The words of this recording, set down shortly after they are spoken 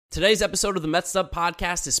Today's episode of the Mets Up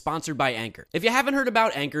Podcast is sponsored by Anchor. If you haven't heard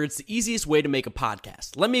about Anchor, it's the easiest way to make a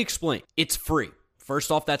podcast. Let me explain. It's free.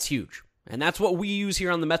 First off, that's huge. And that's what we use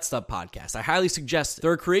here on the Mets Up Podcast. I highly suggest it.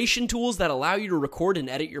 There are creation tools that allow you to record and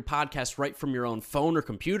edit your podcast right from your own phone or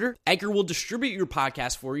computer. Anchor will distribute your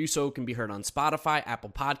podcast for you so it can be heard on Spotify,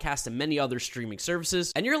 Apple Podcasts, and many other streaming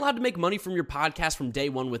services. And you're allowed to make money from your podcast from day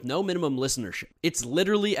one with no minimum listenership. It's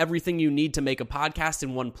literally everything you need to make a podcast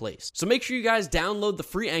in one place. So make sure you guys download the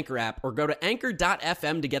free Anchor app or go to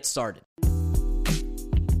anchor.fm to get started.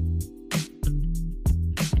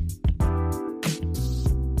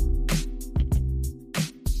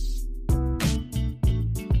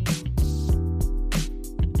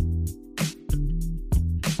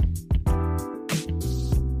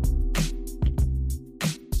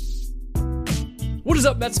 What is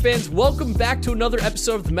up, Mets fans? Welcome back to another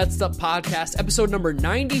episode of the Mets Up Podcast, episode number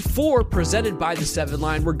 94, presented by the 7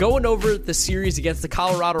 Line. We're going over the series against the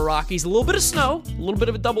Colorado Rockies. A little bit of snow, a little bit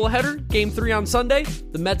of a doubleheader. Game 3 on Sunday.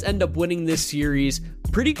 The Mets end up winning this series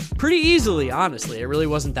pretty easily, honestly. It really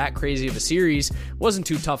wasn't that crazy of a series. Wasn't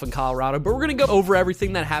too tough in Colorado, but we're going to go over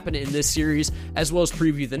everything that happened in this series, as well as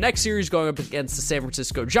preview the next series going up against the San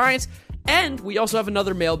Francisco Giants. And we also have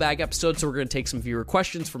another mailbag episode, so we're going to take some viewer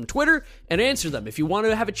questions from Twitter and answer them. If you want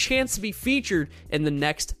to have a chance to be featured in the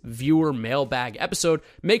next viewer mailbag episode,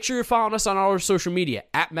 make sure you're following us on all our social media,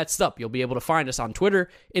 at MetsUp. You'll be able to find us on Twitter,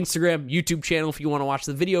 Instagram, YouTube channel. If you want to watch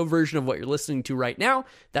the video version of what you're listening to right now,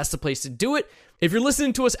 that's the place to do it. If you're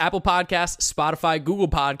listening to us, Apple Podcasts, Spotify, Google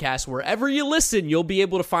Podcasts, wherever you listen, you'll be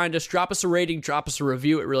able to find us. Drop us a rating, drop us a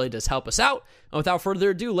review. It really does help us out. And without further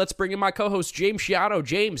ado, let's bring in my co-host, James Schiano.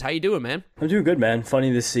 James, how you doing, man? I'm doing good, man.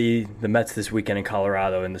 Funny to see the Mets this weekend in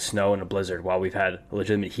Colorado in the snow and a blizzard while we've had a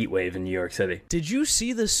legitimate heat wave in New York City. Did you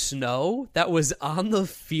see the snow that was on the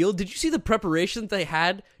field? Did you see the preparation that they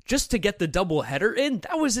had just to get the doubleheader in?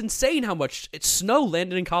 That was insane how much snow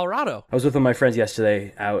landed in Colorado. I was with one of my friends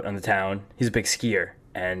yesterday out on the town. He's a big skier,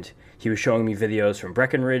 and he was showing me videos from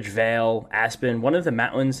Breckenridge, Vail, Aspen, one of the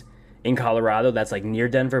mountains in Colorado that's like near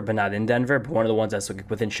Denver but not in Denver, but one of the ones that's like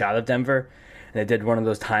within shot of Denver. And they did one of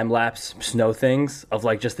those time-lapse snow things of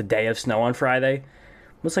like just the day of snow on Friday.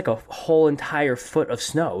 It was like a whole entire foot of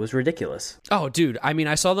snow. It was ridiculous. Oh, dude. I mean,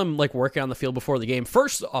 I saw them like working on the field before the game.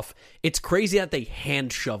 First off, it's crazy that they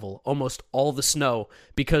hand shovel almost all the snow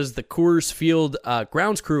because the Coors Field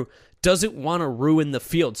grounds crew doesn't want to ruin the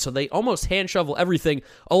field. So they almost hand shovel everything,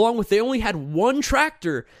 along with they only had one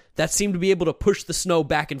tractor that seemed to be able to push the snow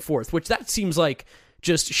back and forth, which that seems like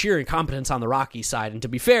just sheer incompetence on the Rockies side. And to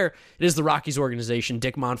be fair, it is the Rockies organization.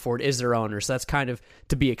 Dick Monfort is their owner, so that's kind of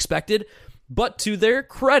to be expected. But to their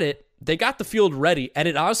credit, they got the field ready, and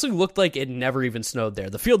it honestly looked like it never even snowed there.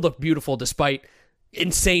 The field looked beautiful despite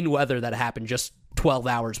insane weather that happened just 12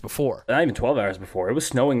 hours before. Not even 12 hours before. It was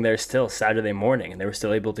snowing there still Saturday morning, and they were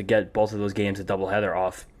still able to get both of those games a doubleheader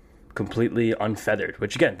off completely unfeathered,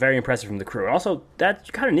 which, again, very impressive from the crew. And also, that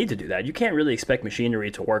you kind of need to do that. You can't really expect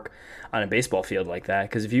machinery to work on a baseball field like that,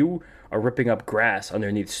 because if you are ripping up grass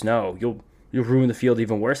underneath snow, you'll ruin the field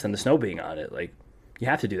even worse than the snow being on it. Like, you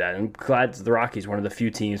have to do that. And I'm glad the Rockies, one of the few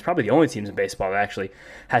teams, probably the only teams in baseball that actually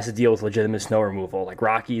has to deal with legitimate snow removal. Like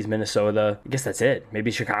Rockies, Minnesota, I guess that's it. Maybe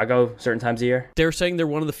Chicago certain times a year. They're saying they're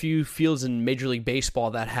one of the few fields in Major League Baseball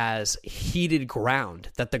that has heated ground,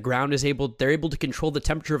 that the ground is they're able to control the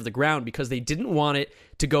temperature of the ground because they didn't want it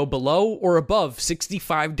to go below or above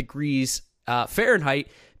 65 degrees Fahrenheit,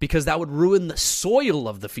 because that would ruin the soil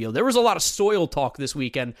of the field. There was a lot of soil talk this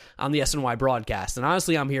weekend on the SNY broadcast, and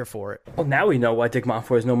honestly, I'm here for it. Well, now we know why Dick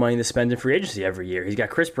Monfort has no money to spend in free agency every year. He's got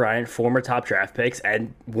Chris Bryant, former top draft picks,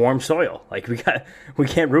 and warm soil. Like, we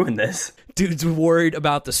can't ruin this. Dude's worried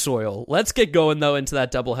about the soil. Let's get going, though, into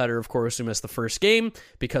that doubleheader. Of course, we missed the first game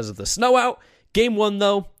because of the snow out. Game 1,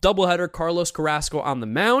 though, doubleheader, Carlos Carrasco on the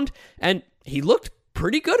mound, and he looked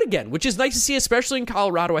pretty good again, which is nice to see, especially in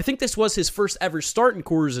Colorado. I think this was his first ever start in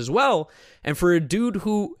Coors as well, and for a dude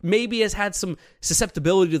who maybe has had some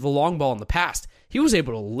susceptibility to the long ball in the past, he was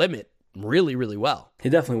able to limit really, really well. He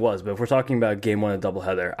definitely was, but if we're talking about Game 1 of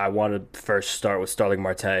doubleheader, I want to first start with Starling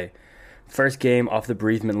Marte. First game off the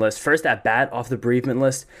bereavement list, first at bat off the bereavement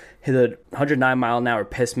list, hit a 109-mile-an-hour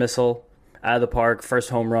piss missile out of the park, first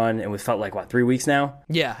home run, and it felt like, 3 weeks now?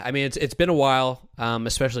 Yeah, I mean, it's been a while,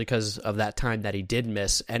 especially because of that time that he did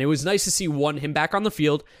miss, and it was nice to see, 1, him back on the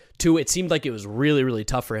field, 2, it seemed like it was really, really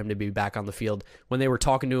tough for him to be back on the field. When they were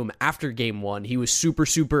talking to him after Game 1, he was super,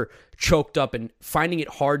 super choked up and finding it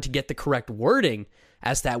hard to get the correct wording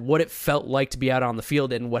as to what it felt like to be out on the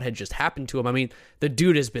field and what had just happened to him. I mean, the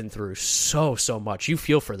dude has been through so much. You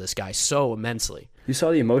feel for this guy so immensely. You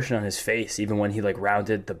saw the emotion on his face even when he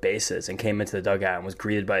rounded the bases and came into the dugout and was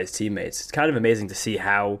greeted by his teammates. It's kind of amazing to see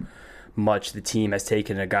how much the team has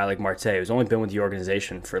taken a guy like Marte, who's only been with the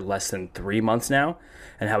organization for less than 3 months now,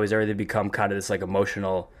 and how he's already become kind of this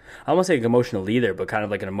emotional, I don't want to say an emotional leader, but kind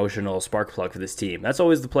of like an emotional spark plug for this team. That's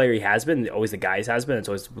always the player he has been, always the guy he has been. It's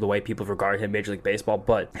always the way people regard him in Major League Baseball.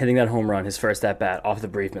 But hitting that home run, his first at-bat off the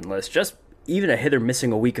bereavement list, just even a hitter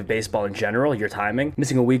missing a week of baseball in general, your timing,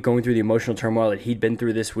 missing a week going through the emotional turmoil that he'd been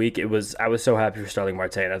through this week, I was so happy for Starling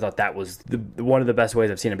Marte, and I thought that was one of the best ways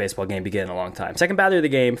I've seen a baseball game begin in a long time. Second batter of the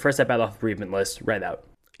game, first at-bat off the bereavement list, right out.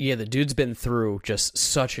 Yeah, the dude's been through just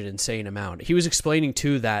such an insane amount. He was explaining,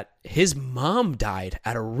 too, that his mom died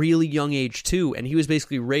at a really young age, too, and he was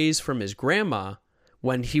basically raised from his grandma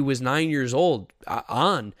when he was 9 years old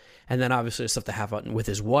on, and then obviously stuff to have with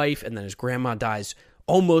his wife, and then his grandma dies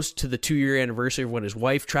almost to the 2-year anniversary of when his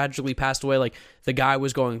wife tragically passed away. The guy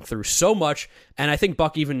was going through so much, and I think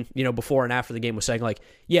Buck even, before and after the game was saying,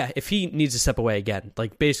 yeah, if he needs to step away again,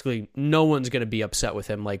 basically no one's going to be upset with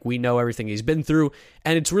him. We know everything he's been through,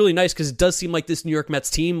 and it's really nice because it does seem like this New York Mets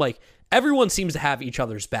team, everyone seems to have each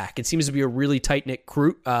other's back. It seems to be a really tight-knit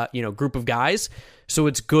group of guys. So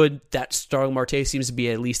it's good that Starling Marte seems to be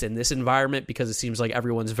at least in this environment because it seems like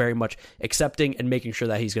everyone's very much accepting and making sure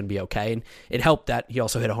that he's going to be okay. And it helped that he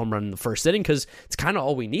also hit a home run in the first inning because it's kind of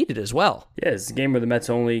all we needed as well. Yeah, it's a game where the Mets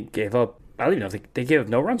only gave up, I don't even know if they gave up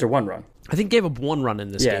no runs or one run. I think gave up one run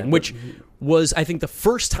in this game, which was, I think, the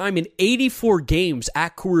first time in 84 games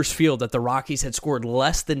at Coors Field that the Rockies had scored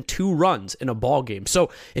less than 2 runs in a ball game. So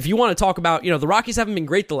if you want to talk about, the Rockies haven't been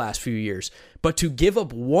great the last few years, but to give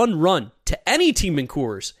up 1 run to any team in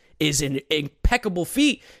Coors is an impeccable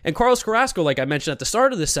feat. And Carlos Carrasco, like I mentioned at the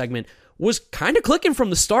start of this segment, was kind of clicking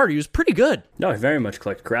from the start. He was pretty good. No, he very much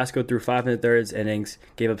clicked. Carrasco threw 5 1/3 innings,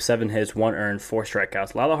 gave up 7 hits, 1 earned, 4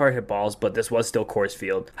 strikeouts. A lot of hard hit balls, but this was still Coors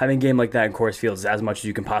Field. Having a game like that in Coors Field is as much as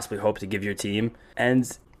you can possibly hope to give your team.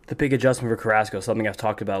 And the big adjustment for Carrasco, something I've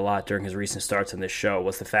talked about a lot during his recent starts on this show,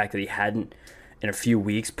 was the fact that he hadn't, in a few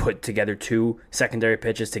weeks, put together 2 secondary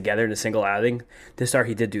pitches together in a single outing. This start,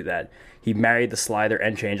 he did do that. He married the slider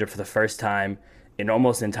and changeup for the first time in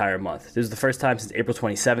almost an entire month. This was the first time since April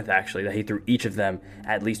 27th, actually, that he threw each of them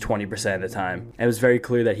at least 20% of the time. And it was very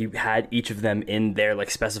clear that he had each of them in their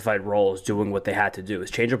specified roles doing what they had to do.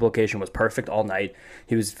 His changeup location was perfect all night.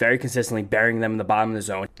 He was very consistently burying them in the bottom of the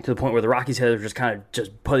zone to the point where the Rockies hitters were just kind of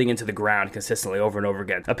just putting into the ground consistently over and over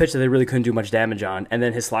again. A pitch that they really couldn't do much damage on. And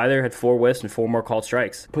then his slider had 4 whiffs and 4 more called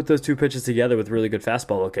strikes. Put those 2 pitches together with really good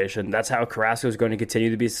fastball location. That's how Carrasco is going to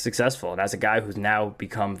continue to be successful. And as a guy who's now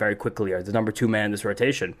become very quickly the number 2 man in this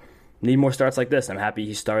rotation, need more starts like this. I'm happy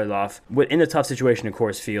he started off in a tough situation in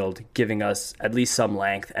Coors Field, giving us at least some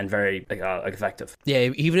length and very effective. Yeah,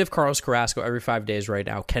 even if Carlos Carrasco every 5 days right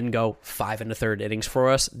now can go 5 1/3 innings for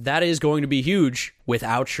us, that is going to be huge.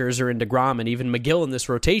 Without Scherzer and DeGrom and even McGill in this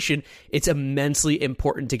rotation, it's immensely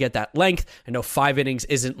important to get that length. I know 5 innings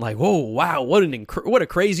isn't whoa, wow, what a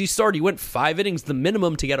crazy start. He went 5 innings, the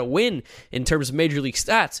minimum to get a win in terms of Major League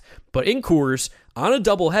stats. But in Coors, on a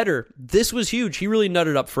doubleheader, this was huge. He really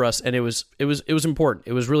nutted up for us, and it was important.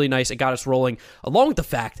 It was really nice. It got us rolling, along with the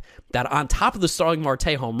fact that on top of the Starling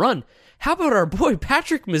Marte home run, how about our boy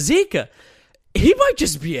Patrick Mazeika? He might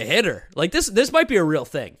just be a hitter. This might be a real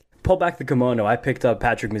thing. Pull back the kimono. I picked up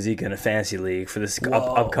Patrick Mazeika in a fantasy league for this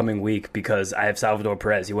upcoming week because I have Salvador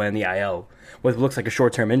Perez. He went in the IL with what looks like a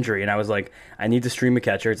short-term injury, and I was like, I need to stream a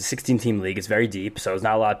catcher. It's a 16-team league. It's very deep, so there's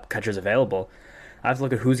not a lot of catchers available. I have to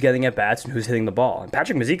look at who's getting at bats and who's hitting the ball. And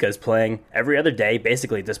Patrick Mazeika is playing every other day,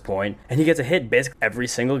 basically at this point, and he gets a hit basically every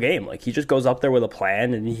single game. He just goes up there with a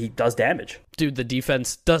plan and he does damage. Dude, the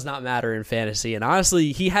defense does not matter in fantasy, and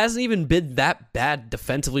honestly, he hasn't even been that bad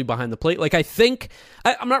defensively behind the plate. I think,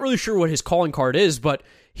 I'm not really sure what his calling card is, but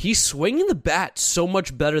he's swinging the bat so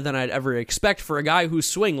much better than I'd ever expect for a guy whose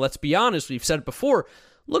swing, let's be honest, we've said it before,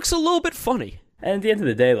 looks a little bit funny. And at the end of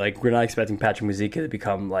the day, we're not expecting Patrick Mazeika to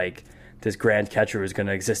become this grand catcher who's going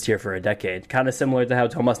to exist here for a decade. Kind of similar to how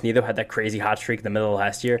Tomas Nido had that crazy hot streak in the middle of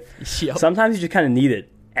last year. Yep. Sometimes you just kind of need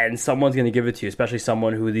it, and someone's going to give it to you, especially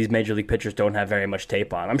someone who these major league pitchers don't have very much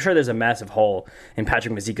tape on. I'm sure there's a massive hole in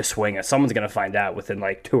Patrick Mazeika's swing, and someone's going to find out within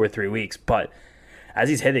 2 or 3 weeks. But as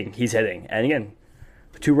he's hitting. And again,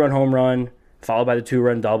 a 2-run home run, followed by the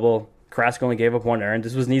 2-run double. Carrasco only gave up 1 earned.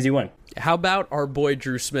 This was an easy win. How about our boy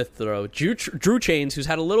Drew Smith, though? Drew Chains, who's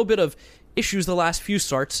had a little bit of issues the last few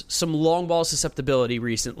starts, some long ball susceptibility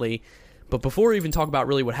recently. But before we even talk about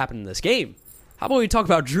really what happened in this game, How about we talk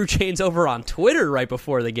about Drew Chains over on Twitter right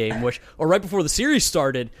before the game, or right before the series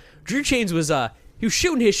started? Drew Chains was he was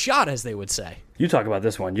shooting his shot, as they would say. You talk about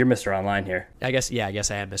this one. You're Mr. Online here. I guess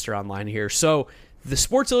I am Mr. Online here. So the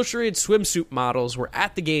Sports Illustrated swimsuit models were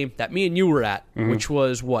at the game that me and you were at, which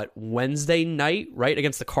was, Wednesday night, right,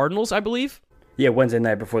 against the Cardinals, I believe? Yeah, Wednesday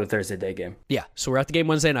night before the Thursday day game. Yeah, so we're at the game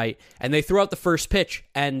Wednesday night, and they threw out the first pitch,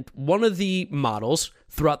 and one of the models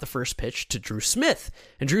threw out the first pitch to Drew Smith.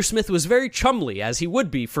 And Drew Smith was very chumly, as he would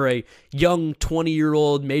be for a young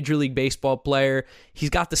 20-year-old Major League Baseball player. He's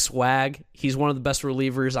got the swag. He's one of the best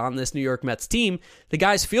relievers on this New York Mets team. The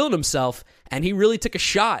guy's feeling himself, and he really took a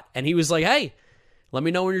shot. And he was like, hey, let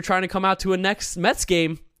me know when you're trying to come out to a next Mets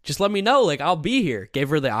game. Just let me know, I'll be here. Gave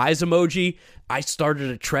her the eyes emoji. I started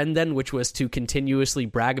a trend then, which was to continuously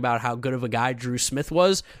brag about how good of a guy Drew Smith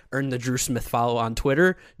was. Earned the Drew Smith follow on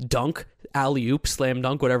Twitter. Dunk, alley-oop, slam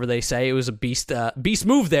dunk, whatever they say. It was a beast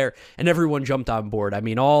move there, and everyone jumped on board. I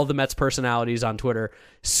mean, all the Mets personalities on Twitter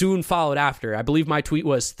soon followed after. I believe my tweet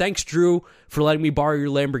was, thanks, Drew, for letting me borrow your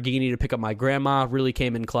Lamborghini to pick up my grandma. Really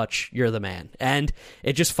came in clutch. You're the man. And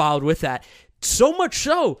it just followed with that. So much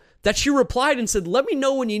so that she replied and said, let me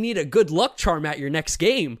know when you need a good luck charm at your next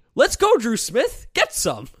game. Let's go, Drew Smith. Get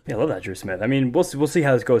some. Yeah, I love that, Drew Smith. I mean, we'll see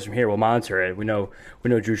how this goes from here. We'll monitor it. We know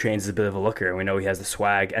Drew Chains is a bit of a looker, and we know he has the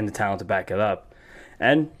swag and the talent to back it up.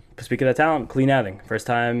 And speaking of that talent, clean outing.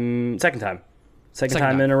 Second time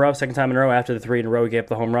in a row after the 3 in a row he gave up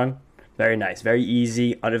the home run. Very nice. Very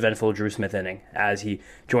easy, uneventful Drew Smith inning as he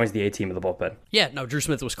joins the A team of the bullpen. Yeah, no, Drew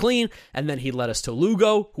Smith was clean, and then he led us to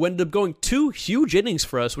Lugo, who ended up going 2 huge innings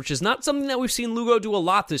for us, which is not something that we've seen Lugo do a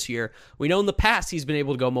lot this year. We know in the past he's been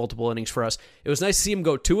able to go multiple innings for us. It was nice to see him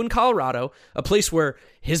go 2 in Colorado, a place where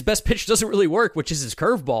his best pitch doesn't really work, which is his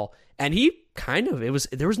curveball, and he there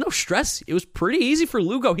was no stress. It was pretty easy for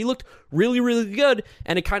Lugo. He looked really, really good,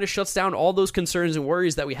 and it kind of shuts down all those concerns and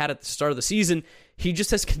worries that we had at the start of the season. He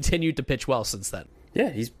just has continued to pitch well since then. Yeah,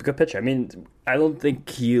 he's a good pitcher. I mean, I don't think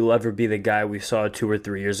he'll ever be the guy we saw 2 or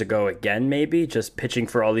 3 years ago again, maybe, just pitching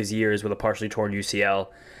for all these years with a partially torn UCL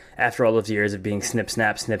after all those years of being snip,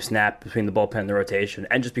 snap between the bullpen and the rotation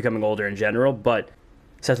and just becoming older in general, but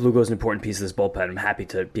Seth Lugo is an important piece of this bullpen. I'm happy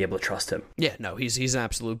to be able to trust him. Yeah, no, he's an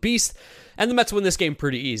absolute beast. And the Mets win this game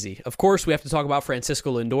pretty easy. Of course, we have to talk about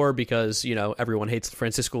Francisco Lindor because, everyone hates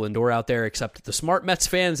Francisco Lindor out there except the smart Mets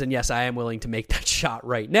fans. And yes, I am willing to make that shot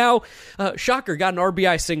right now. Shocker, got an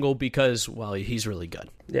RBI single because, well, he's really good.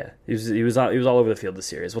 Yeah, he was all over the field this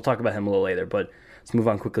series. We'll talk about him a little later, but let's move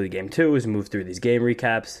on quickly to Game 2 as we move through these game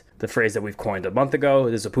recaps. The phrase that we've coined a month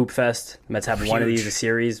ago, this is a poop fest. The Mets have one of these a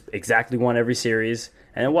series, exactly one every series.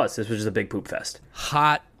 And this was just a big poop fest.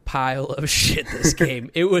 Hot pile of shit this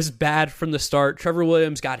game. It was bad from the start. Trevor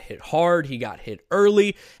Williams got hit hard. He got hit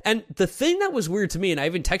early. And the thing that was weird to me, and I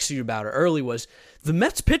even texted you about it early, was the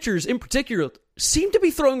Mets pitchers in particular seem to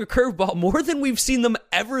be throwing a curveball more than we've seen them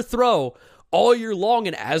ever throw all year long.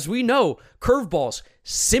 And as we know, curveballs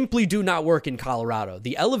simply do not work in Colorado.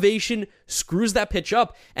 The elevation screws that pitch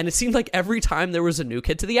up, and it seemed like every time there was a nuke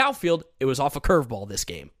hit to the outfield, it was off a curveball this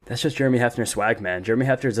game. That's just Jeremy Hefner's swag, man. Jeremy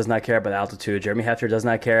Hefner does not care about altitude. Jeremy Hefner does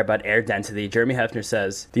not care about air density. Jeremy Hefner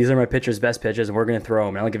says, these are my pitchers' best pitches, and we're going to throw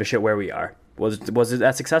them. I don't give a shit where we are. Was it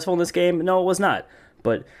that successful in this game? No, it was not.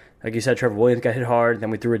 But like you said, Trevor Williams got hit hard. Then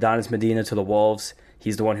we threw Adonis Medina to the Wolves.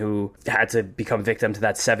 He's the one who had to become victim to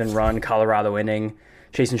that 7-run Colorado inning.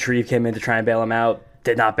 Jason Shreve came in to try and bail him out.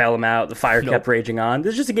 Did not bail him out. The fire kept raging on.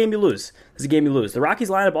 This is just a game you lose. The Rockies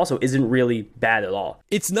lineup also isn't really bad at all.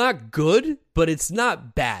 It's not good, but it's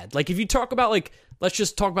not bad. If you talk about, let's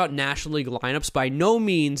just talk about National League lineups, by no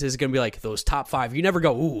means is it going to be those top 5. You never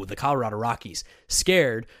go, ooh, the Colorado Rockies,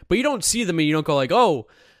 scared. But you don't see them and you don't go,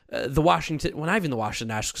 the Washington, well, not even the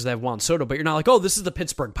Washington Nationals because they have Juan Soto, but you're not this is the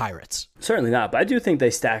Pittsburgh Pirates. Certainly not, but I do think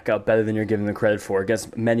they stack up better than you're giving them credit for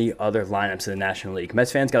against many other lineups in the National League.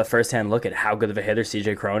 Mets fans got a first-hand look at how good of a hitter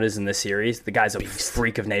CJ Cron is in this series. The guy's a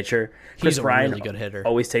freak of nature. He's a really good hitter.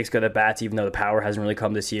 Always takes good at-bats, even though the power hasn't really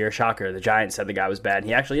come this year. Shocker, the Giants said the guy was bad, and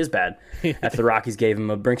he actually is bad after the Rockies gave him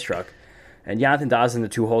a Brinks truck. And Jonathan Dawes in the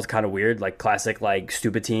 2-hole's kind of weird, classic,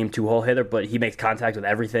 stupid team 2-hole hitter, but he makes contact with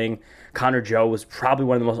everything. Connor Joe was probably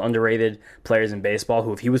one of the most underrated players in baseball,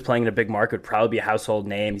 who if he was playing in a big market would probably be a household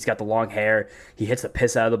name. He's got the long hair. He hits the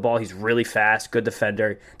piss out of the ball. He's really fast, good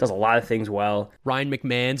defender, does a lot of things well. Ryan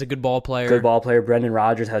McMahon's a good ball player. Brendan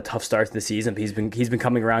Rodgers had a tough start to the season, but he's been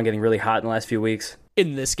coming around, getting really hot in the last few weeks.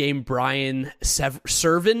 In this game, Brian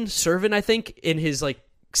Servin, I think, in his,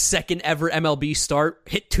 second ever MLB start,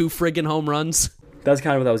 hit 2 friggin' home runs. That's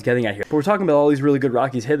kind of what I was getting at here. But we're talking about all these really good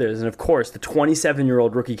Rockies hitters, and of course, the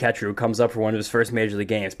 27-year-old rookie catcher who comes up for one of his first major league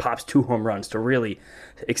games pops 2 home runs to really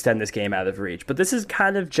extend this game out of reach. But this is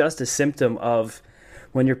kind of just a symptom of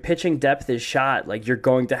when your pitching depth is shot, like you're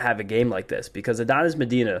going to have a game like this. Because Adonis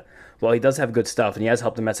Medina, while he does have good stuff, and he has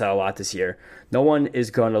helped the Mets out a lot this year, no one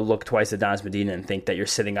is going to look twice at Adonis Medina and think that you're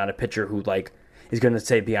sitting on a pitcher who like is going to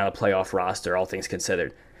say be on a playoff roster, all things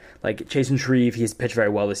considered. Like Chasen Shreve, he's pitched very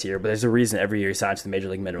well this year, but there's a reason every year he signs to the major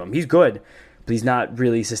league minimum. He's good, but he's not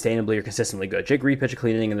really sustainably or consistently good. Jake Reed pitched a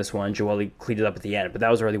clean inning in this one. Joely cleaned it up at the end, but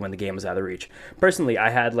that was already when the game was out of reach. Personally,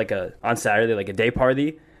 I had on Saturday, a day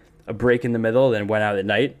party, a break in the middle, then went out at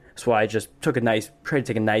night. So I just tried to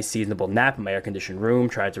take a nice seasonable nap in my air-conditioned room,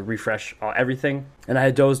 tried to refresh everything. And I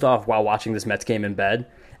had dozed off while watching this Mets game in bed.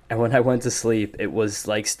 And when I went to sleep, it was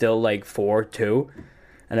still 4-2.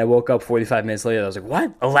 And I woke up 45 minutes later. I was like,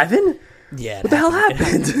 what? 11? Yeah. What the hell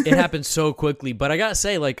happened? It happened so quickly. But I got to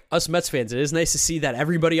say, us Mets fans, it is nice to see that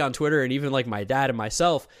everybody on Twitter, and even my dad and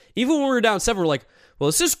myself, even when we were down 7, we're like, well,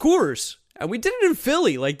 it's just Coors. And we did it in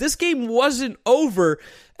Philly. This game wasn't over.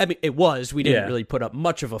 I mean, it was. We didn't really put up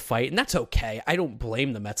much of a fight, and that's okay. I don't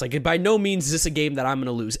blame the Mets. By no means is this a game that I'm going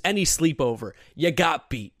to lose any sleep over. You got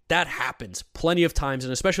beat. That happens plenty of times,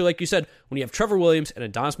 and especially like you said, when you have Trevor Williams and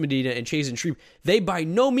Adonis Medina and Chasen Shreve, they by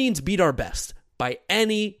no means beat our best by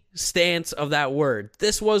any stance of that word.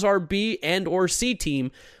 This was our B and or C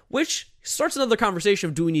team, which starts another conversation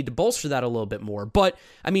of do we need to bolster that a little bit more. But,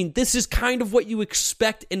 I mean, this is kind of what you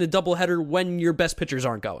expect in a doubleheader when your best pitchers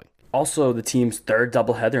aren't going. Also, the team's third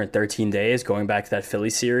doubleheader in 13 days, going back to that Philly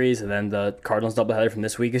series, and then the Cardinals doubleheader from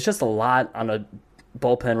this week. It's just a lot on a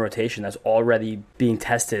bullpen rotation that's already being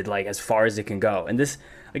tested as far as it can go. And this,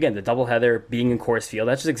 again, the doubleheader being in Coors Field,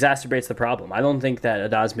 that just exacerbates the problem. I don't think that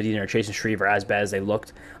Adonis Medina or Chasen Shreve are as bad as they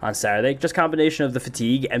looked on Saturday. Just combination of the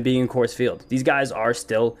fatigue and being in Coors Field. These guys are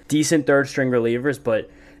still decent third-string relievers, but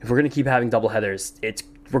if we're going to keep having doubleheaders,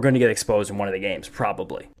 we're going to get exposed in one of the games,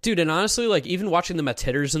 probably. Dude, and honestly, even watching the Mets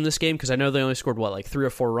hitters in this game, because I know they only scored, 3 or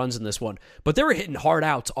 4 runs in this one, but they were hitting hard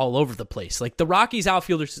outs all over the place. The Rockies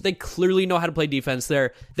outfielders, they clearly know how to play defense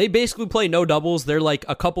there. They basically play no doubles. They're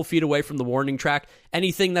a couple feet away from the warning track.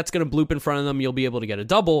 Anything that's going to bloop in front of them, you'll be able to get a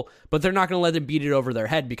double, but they're not going to let them beat it over their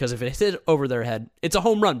head, because if it hits it over their head, it's a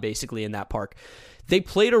home run, basically, in that park. They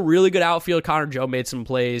played a really good outfield. Connor Joe made some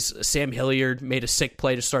plays. Sam Hilliard made a sick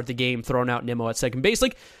play to start the game, throwing out Nimmo at second base.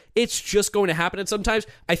 It's just going to happen. And sometimes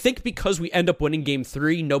I think because we end up winning game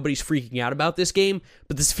 3, nobody's freaking out about this game.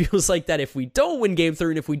 But this feels like that if we don't win game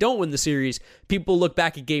 3 and if we don't win the series, people look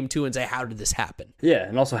back at game 2 and say, how did this happen? Yeah,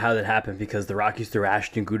 and also how did it happen? Because the Rockies threw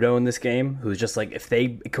Ashton Goudeau in this game, who's just if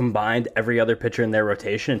they combined every other pitcher in their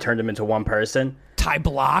rotation and turned them into one person. Ty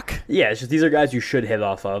Block. Yeah, it's just these are guys you should hit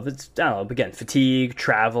off of. It's, I don't know, again, fatigue,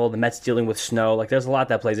 travel, the Mets dealing with snow. There's a lot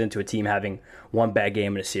that plays into a team having one bad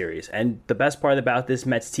game in a series. And the best part about this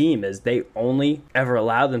Mets team is they only ever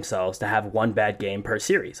allow themselves to have one bad game per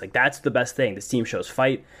series. That's the best thing. This team shows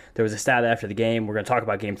fight. There was a stat after the game. We're going to talk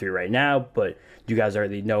about game 3 right now, but you guys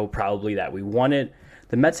already know probably that we won it.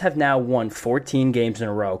 The Mets have now won 14 games in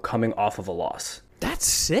a row coming off of a loss. That's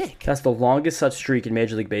sick. That's the longest such streak in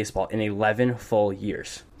Major League Baseball in 11 full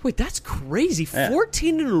years. Wait, that's crazy.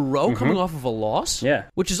 14 in a row coming off of a loss? Yeah.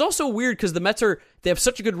 Which is also weird because the Mets they have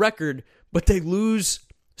such a good record, but they lose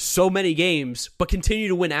so many games, but continue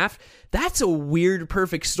to win after. That's a weird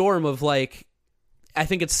perfect storm of I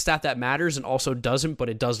think it's a stat that matters and also doesn't, but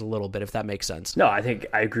it does a little bit, if that makes sense. No, I think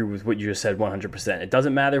I agree with what you just said 100%. It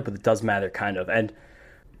doesn't matter, but it does matter kind of. And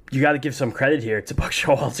you got to give some credit here to Buck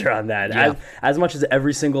Showalter on that. Yeah. As much as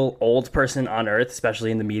every single old person on earth,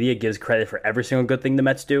 especially in the media, gives credit for every single good thing the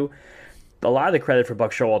Mets do, a lot of the credit for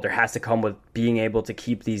Buck Showalter has to come with being able to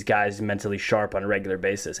keep these guys mentally sharp on a regular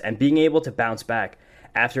basis and being able to bounce back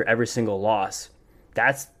after every single loss.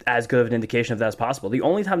 That's as good of an indication of that as possible. The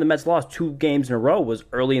only time the Mets lost 2 games in a row was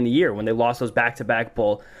early in the year when they lost those back-to-back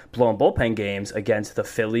blown bullpen games against the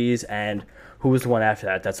Phillies and who was the one after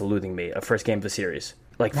that? That's eluding me. A first game of the series.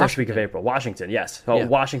 First week of April. Washington, yes. So yeah.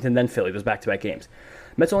 Washington, then Philly. Those back-to-back games.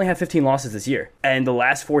 Mets only have 15 losses this year. And the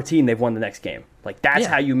last 14, they've won the next game. That's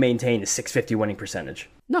how you maintain a .650 winning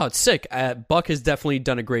percentage. No, it's sick. Buck has definitely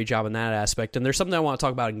done a great job in that aspect. And there's something I want to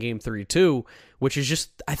talk about in game 3, too, which is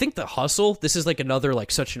just, I think the hustle. This is another,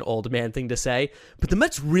 such an old man thing to say. But the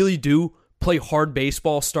Mets really do play hard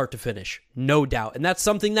baseball start to finish, no doubt. And that's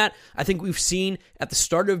something that I think we've seen at the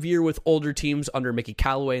start of the year with older teams under Mickey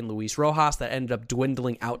Callaway and Luis Rojas that ended up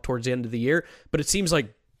dwindling out towards the end of the year. But it seems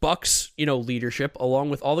like Buck's, leadership, along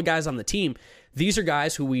with all the guys on the team, these are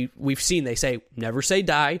guys who we've seen. They say, never say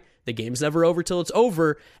die. The game's never over till it's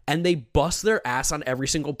over. And they bust their ass on every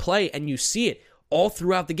single play. And you see it all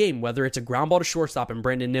throughout the game, whether it's a ground ball to shortstop and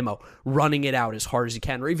Brandon Nimmo running it out as hard as he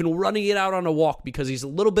can, or even running it out on a walk because he's a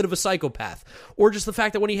little bit of a psychopath, or just the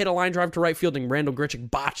fact that when he hit a line drive to right field and Randall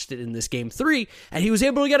Grichuk botched it in this game 3, and he was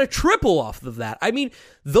able to get a triple off of that. I mean,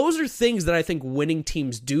 those are things that I think winning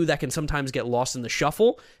teams do that can sometimes get lost in the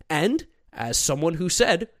shuffle, and as someone who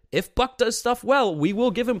said, if Buck does stuff well, we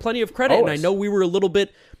will give him plenty of credit, Always. and I know we were a little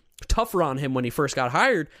bit tougher on him when he first got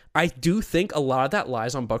hired. I do think a lot of that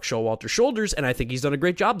lies on Buck Showalter's shoulders, and I think he's done a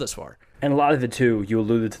great job thus far. And a lot of it, too, you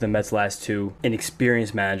alluded to the Mets' last two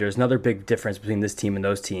inexperienced managers. Another big difference between this team and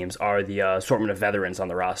those teams are the assortment of veterans on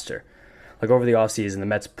the roster. Like over the offseason, the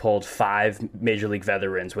Mets pulled 5 Major League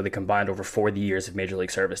veterans where they combined over 40 years of Major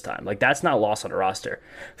League service time. Like, that's not lost on a roster.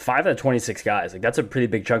 5 out of 26 guys. Like, that's a pretty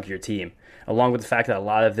big chunk of your team. Along with the fact that a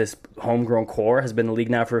lot of this homegrown core has been in the league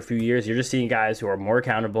now for a few years, you're just seeing guys who are more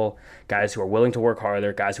accountable, guys who are willing to work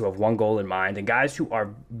harder, guys who have one goal in mind, and guys who are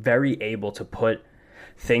very able to put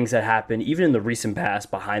things that happen, even in the recent past,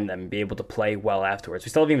 behind them and be able to play well afterwards. We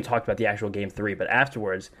still haven't even talked about the actual Game 3, but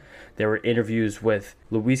afterwards, there were interviews with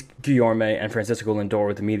Luis Guillorme and Francisco Lindor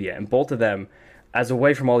with the media, and both of them, as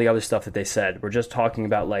away from all the other stuff that they said, we're just talking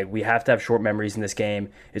about, like, we have to have short memories in this game.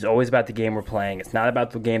 It's always about the game we're playing. It's not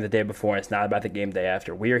about the game the day before, and it's not about the game the day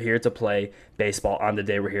after. We are here to play baseball on the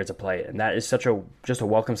day we're here to play it, and that is just a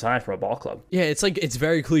welcome sign from a ball club. Yeah, it's like, it's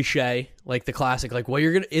very cliche, like the classic, like, well,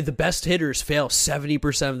 the best hitters fail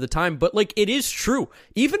 70% of the time, but, like, it is true.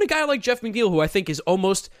 Even a guy like Jeff McNeil, who I think is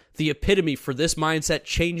almost the epitome for this mindset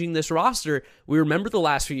changing this roster, we remember the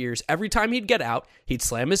last few years, every time he'd get out, he'd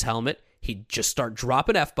slam his helmet, he'd just start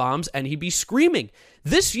dropping F-bombs, and he'd be screaming.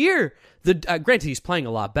 This year, granted, he's playing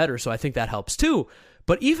a lot better, so I think that helps too.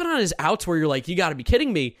 But even on his outs where you're like, you got to be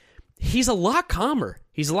kidding me, he's a lot calmer.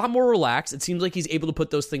 He's a lot more relaxed. It seems like he's able to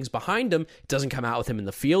put those things behind him. It doesn't come out with him in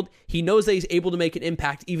the field. He knows that he's able to make an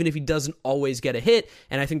impact even if he doesn't always get a hit,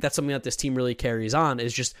 and I think that's something that this team really carries on,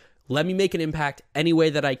 is just let me make an impact any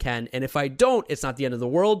way that I can, and if I don't, it's not the end of the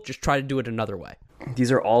world. Just try to do it another way.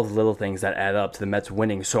 These are all the little things that add up to the Mets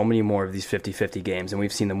winning so many more of these 50-50 games, and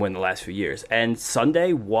we've seen them win the last few years. And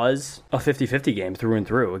Sunday was a 50-50 game through and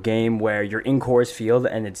through, a game where you're in Coors Field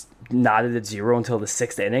and it's knotted at 0 until the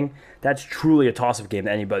 6th inning. That's truly a toss-up game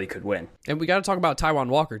that anybody could win. And we got to talk about Taijuan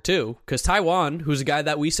Walker, too, because Taijuan, who's a guy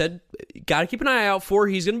that we said, got to keep an eye out for.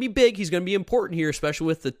 He's going to be big. He's going to be important here, especially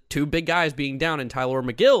with the 2 big guys being down in Tyler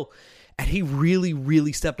McGill. And he really,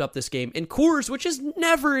 really stepped up this game in Coors, which is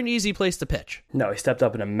never an easy place to pitch. No, he stepped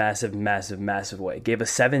up in a massive, massive, massive way. Gave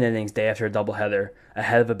us 7 innings day after a doubleheader,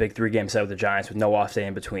 ahead of a big 3-game set with the Giants with no off day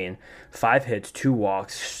in between. 5 hits, 2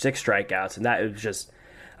 walks, 6 strikeouts, and that was just,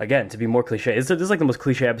 again, to be more cliche, this is like the most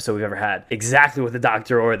cliche episode we've ever had. Exactly what the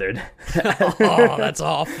doctor ordered. Oh, that's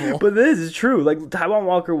awful. But this is true. Like, Taijuan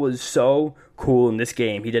Walker was so cool in this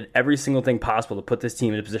game. He did every single thing possible to put this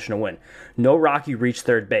team in a position to win. No Rocky reached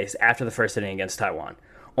third base after the first inning against Taijuan.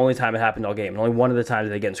 Only time it happened all game. And only one of the times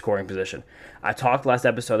they get in scoring position. I talked last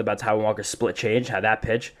episode about Taijuan Walker's split change, how that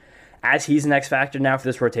pitch, as he's an X factor now for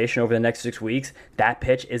this rotation over the next 6 weeks, that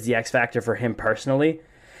pitch is the X factor for him personally.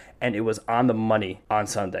 And it was on the money on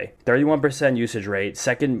Sunday. 31% usage rate,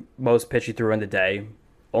 second most pitch he threw in the day,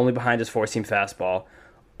 only behind his four-seam fastball,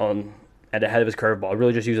 and ahead of his curveball.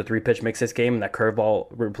 Really just used a 3-pitch mix this game, and that curveball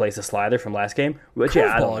replaced the slider from last game. Which, curveball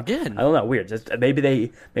I don't know. Again. I don't know. Weird. Maybe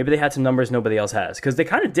they had some numbers nobody else has, because they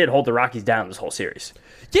kind of did hold the Rockies down this whole series.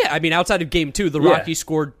 Yeah, I mean, outside of Game 2, the Rockies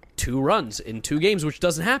scored 2 runs in 2 games, which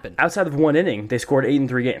doesn't happen. Outside of 1 inning, they scored 8 in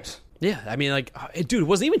 3 games. Yeah, I mean, like, dude, it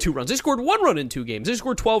wasn't even 2 runs. They scored 1 run in 2 games. They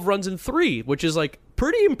scored 12 runs in 3, which is, like,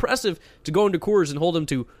 pretty impressive to go into Coors and hold them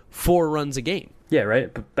to 4 runs a game. Yeah,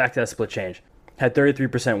 right? But back to that split change. Had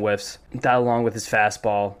 33% whiffs. That, along with his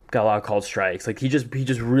fastball, got a lot of called strikes. Like, he just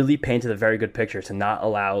really painted a very good picture to not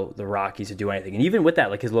allow the Rockies to do anything. And even with that,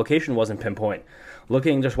 like, his location wasn't pinpoint.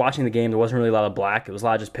 Just watching the game, there wasn't really a lot of black. It was a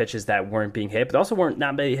lot of just pitches that weren't being hit, but also weren't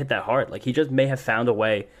not being hit that hard. Like, he just may have found a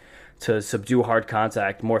way to subdue hard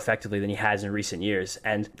contact more effectively than he has in recent years.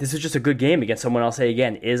 And this is just a good game against someone I'll say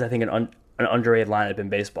again is, I think, an underrated lineup in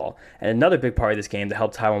baseball. And another big part of this game that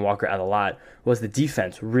helped Taijuan Walker out a lot was the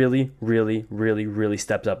defense really, really, really, really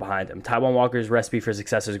stepped up behind him. Taijuan Walker's recipe for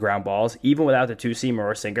success is ground balls, even without the 2-seamer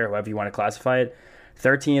or sinker, however you want to classify it.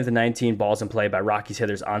 13 of the 19 balls in play by Rockies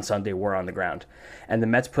hitters on Sunday were on the ground. And the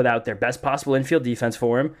Mets put out their best possible infield defense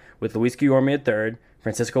for him, with Luis Guillorme at third,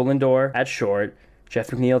 Francisco Lindor at short, Jeff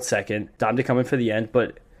McNeil at second, Dom to come in for the end,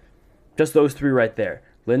 but just those 3 right there.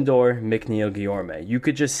 Lindor, McNeil, Guillorme. You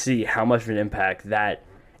could just see how much of an impact that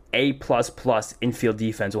A++ infield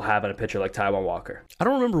defense will have on a pitcher like Taijuan Walker. I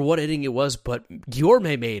don't remember what inning it was, but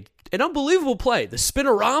Guillorme made an unbelievable play. The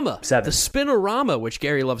spinorama. 7. The spinorama, which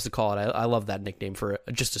Gary loves to call it. I love that nickname for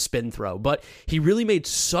just a spin throw. But he really made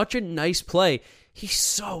such a nice play. He's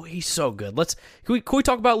so good. Can we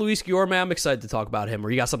talk about Luis Guillorme? I'm excited to talk about him.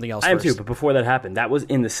 Or you got something else? I am too, but before that happened, that was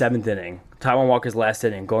in the 7th inning. Taijuan Walker's last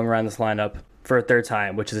inning, going around this lineup for a third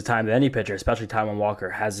time, which is a time that any pitcher, especially Taijuan Walker,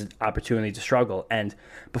 has an opportunity to struggle. And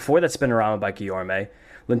before that spinorama by Guillorme,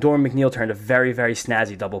 Lindor and McNeil turned a very, very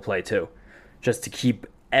snazzy double play too, just to keep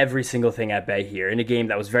every single thing at bay here in a game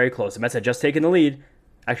that was very close. The Mets had just taken the lead.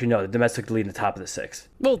 Actually, no, the Mets took the lead in the top of the 6th.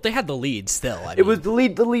 Well, they had the lead still. It was the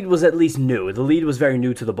lead. The lead was at least new. The lead was very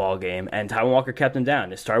new to the ball game, and Taijuan Walker kept him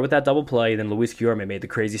down. It started with that double play, then Luis Guillorme made the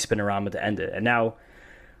crazy spinorama to end it. And now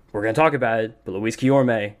we're going to talk about it, but Luis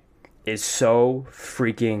Guillorme is so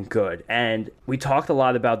freaking good. And we talked a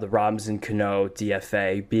lot about the Robinson Cano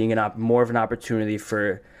DFA being more of an opportunity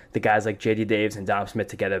for the guys like JD Davis and Dom Smith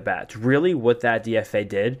to get at bats. Really, what that DFA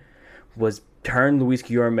did was turn Luis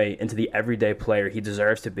Guillorme into the everyday player he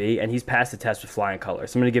deserves to be, and he's passed the test with flying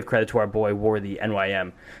colors. I'm going to give credit to our boy Worthy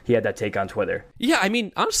NYM. He had that take on Twitter. Yeah, I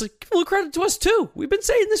mean, honestly, give a little credit to us too. We've been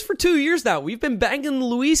saying this for 2 years now. We've been banging the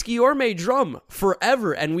Luis Guillorme drum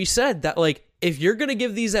forever, and we said that, like, if you're going to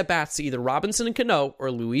give these at-bats to either Robinson and Cano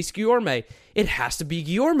or Luis Guillorme, it has to be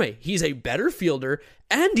Guillorme. He's a better fielder,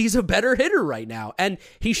 and he's a better hitter right now. And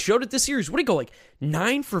he showed it this series. What did he go, like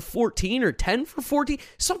 9 for 14 or 10 for 14?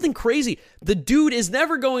 Something crazy. The dude is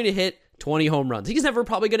never going to hit 20 home runs. He's never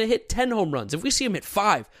probably going to hit 10 home runs. If we see him hit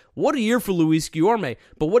 5, what a year for Luis Guillorme.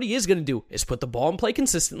 But what he is going to do is put the ball in play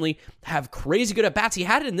consistently, have crazy good at-bats. He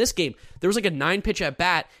had it in this game. There was like a 9-pitch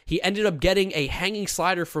at-bat. He ended up getting a hanging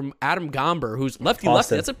slider from Adam Gomber, who's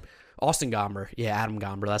lefty-lefty. That's Austin Gomber. Yeah, Adam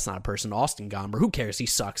Gomber. That's not a person. Austin Gomber. Who cares? He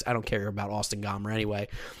sucks. I don't care about Austin Gomber anyway.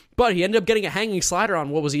 But he ended up getting a hanging slider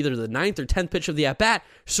on what was either the 9th or 10th pitch of the at-bat,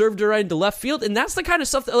 served it right into left field, and that's the kind of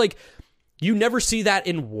stuff that, like, you never see that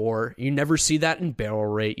in WAR. You never see that in barrel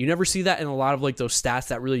rate. You never see that in a lot of like those stats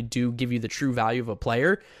that really do give you the true value of a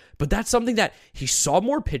player. But that's something that he saw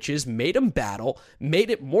more pitches, made him battle, made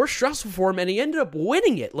it more stressful for him, and he ended up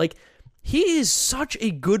winning it. Like, he is such a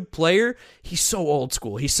good player. He's so old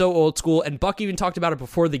school. And Buck even talked about it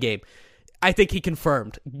before the game. I think he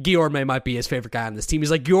confirmed Guillorme might be his favorite guy on this team. He's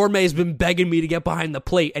like, Guillorme has been begging me to get behind the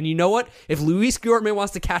plate. And you know what? If Luis Guillorme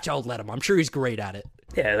wants to catch, I'll let him. I'm sure he's great at it.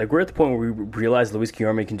 Yeah, like we're at the point where we realize Luis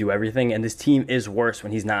Guillorme can do everything, and this team is worse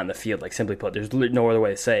when he's not in the field. Like, simply put, there's no other way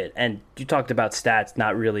to say it. And you talked about stats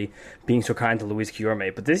not really being so kind to Luis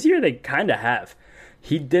Guillorme, but this year they kind of have.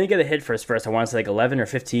 He didn't get a hit for his first, I want to say, like 11 or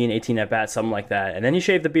 15, 18 at-bats, something like that. And then he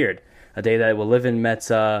shaved the beard, a day that will live in Mets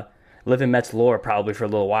lore probably for a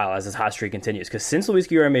little while as his hot streak continues. Because since Luis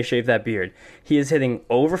Guillorme shaved that beard, he is hitting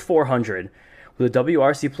over 400 with a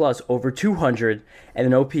WRC plus over 200 and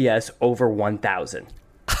an OPS over 1,000.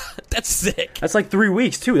 That's sick. That's like 3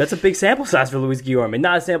 weeks, too. That's a big sample size for Luis Guillorme.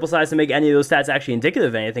 Not a sample size to make any of those stats actually indicative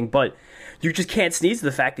of anything, but you just can't sneeze to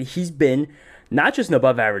the fact that he's been not just an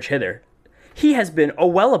above-average hitter. He has been a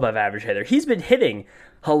well-above-average hitter. He's been hitting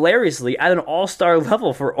hilariously at an all-star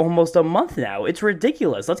level for almost a month now. It's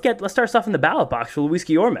ridiculous. Let's start stuff in the ballot box for Luis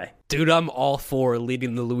Guillorme. Dude, I'm all for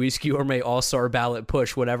leading the Luis Guillorme all-star ballot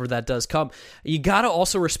push, whatever that does come. You got to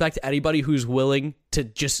also respect anybody who's willing to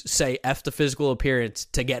just say F the physical appearance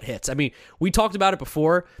to get hits. I mean, we talked about it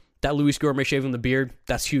before, that Luis Guillorme shaving the beard.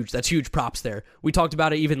 That's huge. That's huge props there. We talked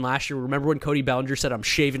about it even last year. Remember when Cody Bellinger said, I'm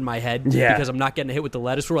shaving my head because I'm not getting hit with the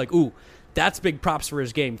lettuce? We're like, ooh, that's big props for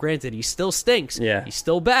his game. Granted, he still stinks. Yeah. He's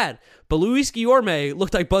still bad. But Luis Guillorme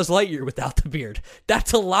looked like Buzz Lightyear without the beard.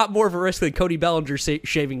 That's a lot more of a risk than Cody Bellinger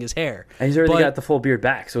shaving his hair. And he's already got the full beard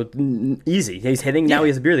back, so easy. He's hitting, now he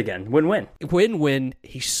has a beard again. Win-win. Win-win.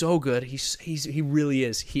 He's so good. He really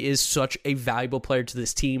is. He is such a valuable player to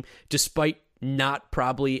this team, despite not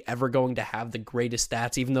probably ever going to have the greatest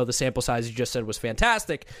stats, even though the sample size you just said was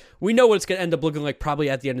fantastic. We know what it's going to end up looking like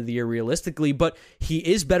probably at the end of the year realistically, but he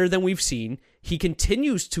is better than we've seen. He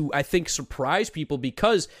continues to, I think, surprise people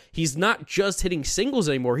because he's not just hitting singles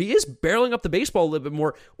anymore. He is barreling up the baseball a little bit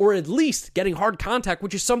more, or at least getting hard contact,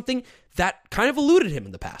 which is something that kind of eluded him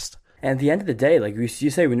in the past. And at the end of the day, like you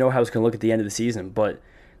say, we know how it's going to look at the end of the season, but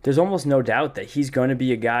there's almost no doubt that he's going to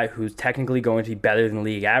be a guy who's technically going to be better than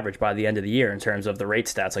league average by the end of the year in terms of the rate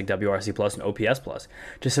stats like WRC plus and OPS plus,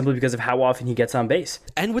 just simply because of how often he gets on base.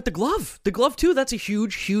 And with the glove too, that's a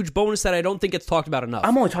huge, huge bonus that I don't think gets talked about enough.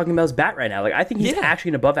 I'm only talking about his bat right now. Like, I think he's actually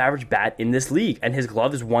an above average bat in this league, and his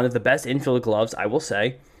glove is one of the best infield gloves, I will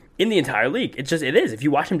say, in the entire league. It is. If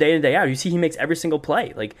you watch him day in, day out, you see he makes every single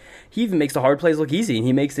play. Like, he even makes the hard plays look easy, and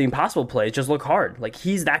he makes the impossible plays just look hard. Like,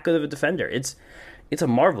 he's that good of a defender. It's a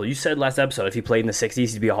marvel. You said last episode if he played in the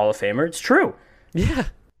 60s, he'd be a Hall of Famer. It's true. Yeah.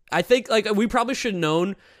 I think, like, we probably should have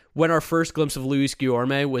known when our first glimpse of Luis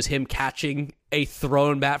Guillorme was him catching a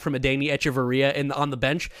thrown bat from Adeiny Echeverria on the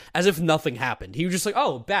bench as if nothing happened. He was just like,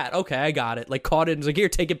 oh, bat, okay, I got it. Like, caught it and was like, here,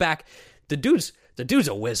 take it back. The dude's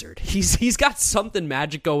a wizard. He's got something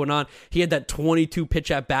magic going on. He had that 22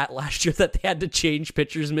 pitch at bat last year that they had to change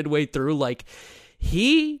pitchers midway through. Like,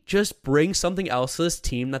 he just brings something else to this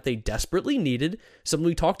team that they desperately needed. Something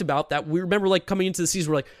we talked about that we remember, like, coming into the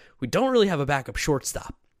season, we're like, we don't really have a backup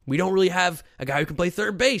shortstop. We don't really have a guy who can play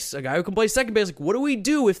third base, a guy who can play second base. Like, what do we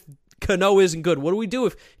do if Cano isn't good? What do we do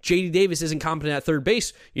if J.D. Davis isn't competent at third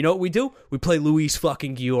base? You know what we do? We play Luis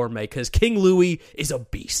fucking Guillorme because King Louis is a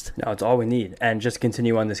beast. No, it's all we need. And just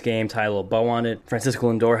continue on this game, tie a little bow on it.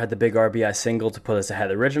 Francisco Lindor had the big RBI single to put us ahead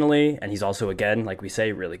originally, and he's also, again, like we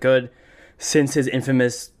say, really good. Since his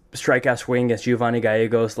infamous strikeout swing against Giovanni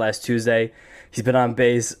Gallegos last Tuesday, he's been on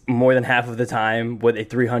base more than half of the time with a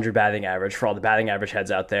 300 batting average for all the batting average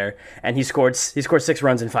heads out there. And he scored 6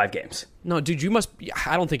 runs in 5 games. No, dude,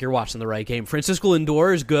 I don't think you're watching the right game. Francisco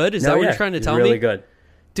Lindor is good? Is that what you're trying to tell me? He's really good.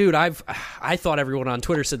 Dude, I thought everyone on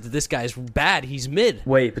Twitter said that this guy's bad. He's mid.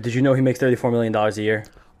 Wait, but did you know he makes $34 million a year?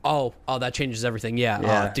 Oh, that changes everything.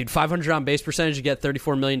 Yeah. Dude, 500 on base percentage, you get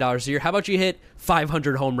 $34 million a year. How about you hit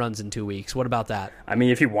 500 home runs in 2 weeks? What about that? I mean,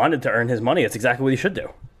 if he wanted to earn his money, that's exactly what he should do.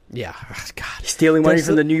 Yeah. God. He's stealing money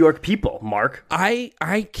from the New York people, Mark.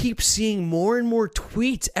 I keep seeing more and more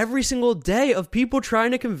tweets every single day of people trying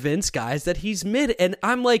to convince guys that he's mid. And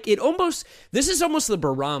I'm like, this is almost the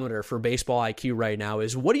barometer for baseball IQ right now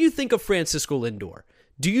is, what do you think of Francisco Lindor?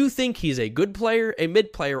 Do you think he's a good player, a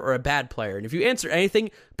mid player, or a bad player? And if you answer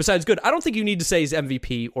anything besides good, I don't think you need to say he's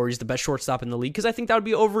MVP or he's the best shortstop in the league, because I think that would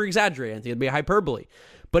be over-exaggerated. I think it would be a hyperbole.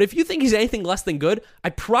 But if you think he's anything less than good,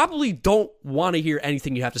 I probably don't want to hear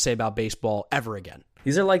anything you have to say about baseball ever again.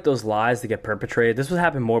 These are like those lies that get perpetrated. This would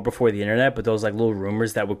happen more before the internet, but those like little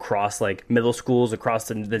rumors that would cross like middle schools across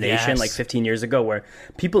the nation like 15 years ago, where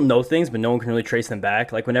people know things, but no one can really trace them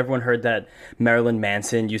back. Like when everyone heard that Marilyn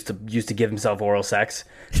Manson used to give himself oral sex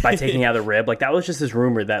by taking out a rib. Like that was just this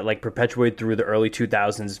rumor that like perpetuated through the early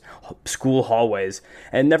 2000s school hallways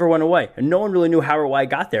and never went away. And no one really knew how or why it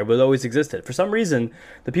got there, but it always existed. For some reason,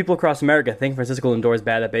 the people across America think Francisco Lindor is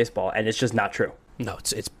bad at baseball, and it's just not true. No,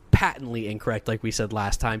 it's patently incorrect, like we said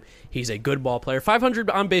last time. He's a good ball player.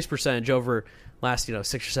 500 on-base percentage over last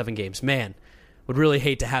 6 or 7 games. Man, would really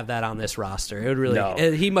hate to have that on this roster. It would really. No.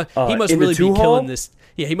 He must really be killing this.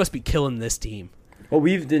 Yeah, he must be killing this team. Well,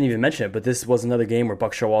 we didn't even mention it, but this was another game where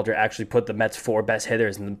Buck Showalter actually put the Mets' 4 best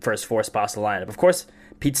hitters in the first 4 spots of the lineup. Of course,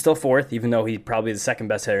 Pete's still 4th, even though he's probably the 2nd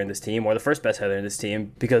best hitter in this team, or the 1st best hitter in this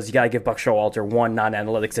team, because you got to give Buck Showalter one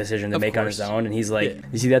non-analytics decision to make on his own. And he's like,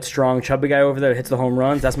 You see that strong, chubby guy over there who hits the home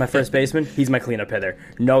runs? That's my first baseman. He's my cleanup hitter.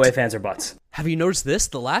 No ifs, ands, or buts. Have you noticed this?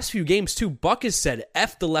 The last few games, too, Buck has said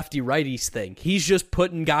F the lefty-righties thing. He's just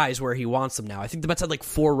putting guys where he wants them now. I think the Mets had like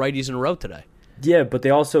 4 righties in a row today. Yeah, but they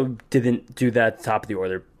also didn't do that at the top of the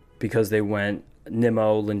order, because they went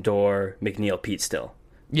Nimmo, Lindor, McNeil, Pete still.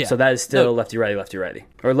 Yeah. So that is still lefty-righty, lefty-righty.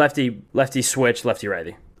 Or lefty-switch,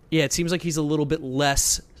 lefty-righty. Yeah, it seems like he's a little bit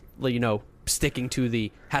less, sticking to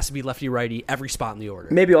the has to be lefty-righty every spot in the order.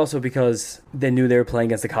 Maybe also because they knew they were playing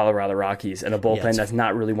against the Colorado Rockies and a bullpen that's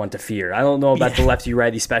not really one to fear. I don't know about the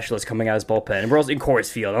lefty-righty specialist coming out of his bullpen. And we're also in Coors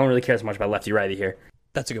Field. I don't really care so much about lefty-righty here.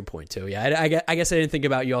 That's a good point, too. Yeah, I guess I didn't think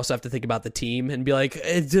about, you also have to think about the team and be like,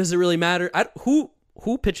 does it really matter?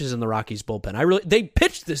 Who pitches in the Rockies bullpen? They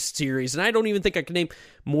pitched this series, and I don't even think I can name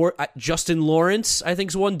more. Justin Lawrence, I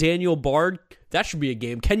think, is one. Daniel Bard. That should be a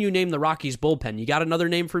game. Can you name the Rockies bullpen? You got another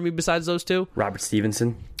name for me besides those 2? Robert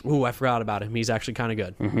Stevenson. Ooh, I forgot about him. He's actually kind of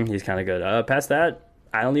good. Mm-hmm, he's kind of good. Past that,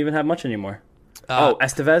 I don't even have much anymore.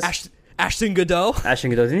 Estevez. Ashton Godot.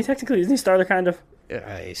 Isn't he starter kind of?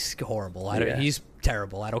 He's horrible. He's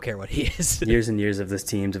terrible. I don't care what he is. Years and years of this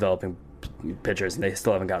team developing pitchers, and they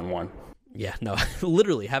still haven't gotten one. Yeah, no,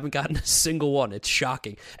 literally haven't gotten a single one. It's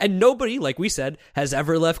shocking. And nobody, like we said, has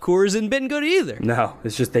ever left Coors and been good either. No,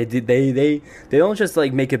 it's just they don't just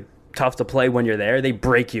make it tough to play when you're there. They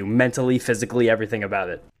break you mentally, physically, everything about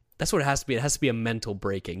it. That's what it has to be. It has to be a mental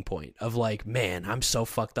breaking point of man, I'm so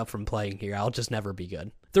fucked up from playing here. I'll just never be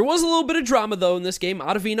good. There was a little bit of drama, though, in this game.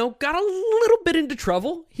 Ottavino got a little bit into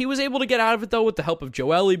trouble. He was able to get out of it, though, with the help of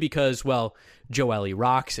Joely because, Joely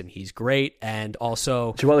rocks, and he's great, and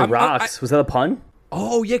also... Joely rocks? Was that a pun?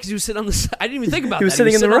 Oh, yeah, because he was sitting on the side. I didn't even think about that. He was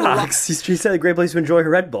sitting in the rocks. He said a great place to enjoy her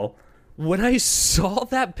Red Bull. When I saw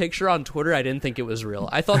that picture on Twitter, I didn't think it was real.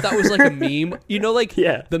 I thought that was like a meme. You know, like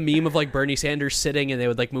the meme of like Bernie Sanders sitting and they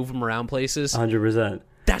would like move him around places. 100%.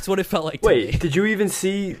 That's what it felt like to me. Wait, did you even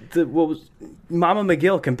see Mama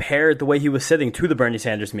McGill compared the way he was sitting to the Bernie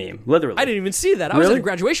Sanders meme? Literally. I didn't even see that. I was at a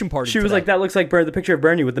graduation party She was like, that looks like the picture of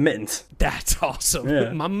Bernie with the mittens. That's awesome.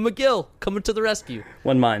 Yeah. Mama McGill coming to the rescue.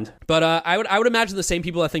 One mind. But I would imagine the same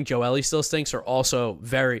people that think Joe Ellie still stinks are also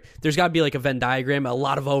there's got to be like a Venn diagram, a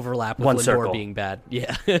lot of overlap with Lindor being bad.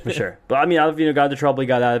 Yeah. For sure. But I mean, Avino got into trouble, he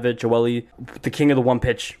got out of it. Joe Ellie, the king of the one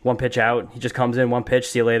pitch out. He just comes in, one pitch,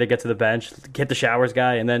 see you later, get to the bench, hit the showers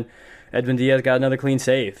guy, and then Edwin Diaz got another clean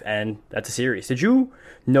save, and that's a series. Did you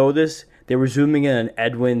notice they were zooming in on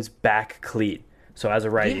Edwin's back cleat? So as a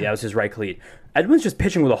righty, that was his right cleat. Edwin's just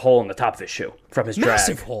pitching with a hole in the top of his shoe from his drag.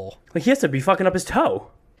 Massive hole. Like, he has to be fucking up his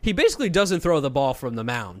toe. He basically doesn't throw the ball from the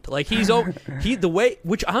mound. Like the way,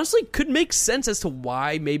 which honestly could make sense as to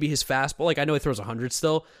why maybe his fastball, like I know he throws 100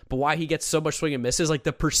 still, but why he gets so much swing and misses, like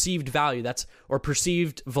the perceived value or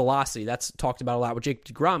perceived velocity, that's talked about a lot with Jake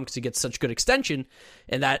DeGrom because he gets such good extension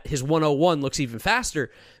and that his 101 looks even faster.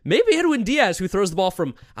 Maybe Edwin Diaz, who throws the ball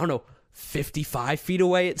from, I don't know, 55 feet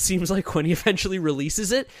away, it seems like, when he eventually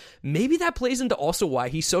releases it, maybe that plays into also why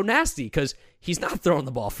he's so nasty, because he's not throwing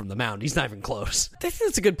the ball from the mound. He's not even close. I think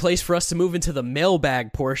that's a good place for us to move into the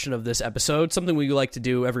mailbag portion of this episode. Something we like to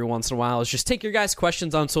do every once in a while is just take your guys'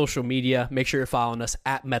 questions on social media. Make sure you're following us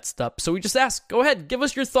at MetsUp. So we just ask, go ahead, give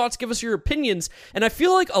us your thoughts, give us your opinions. And I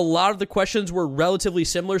feel like a lot of the questions were relatively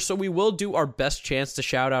similar, so we will do our best chance to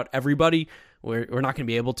shout out everybody. We're not going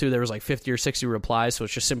to be able to. There was like 50 or 60 replies, so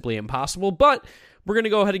it's just simply impossible. But we're going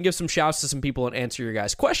to go ahead and give some shouts to some people and answer your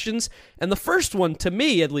guys' questions. And the first one, to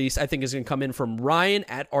me at least, I think is going to come in from Ryan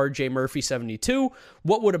at RJMurphy72.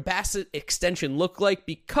 What would a Bassett extension look like?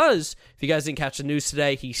 Because if you guys didn't catch the news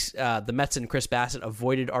today, the Mets and Chris Bassett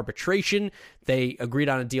avoided arbitration. They agreed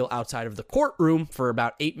on a deal outside of the courtroom for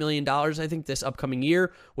about $8 million, I think, this upcoming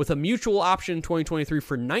year, with a mutual option in 2023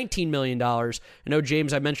 for $19 million. I know,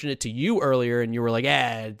 James, I mentioned it to you earlier, and you were like,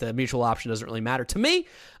 the mutual option doesn't really matter. To me,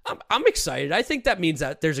 I'm excited. I think that means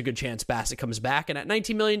that there's a good chance Bassett comes back, and at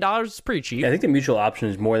 $19 million, it's pretty cheap. Yeah, I think the mutual option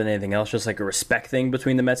is more than anything else just like a respect thing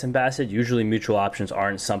between the Mets and Bassett. Usually mutual options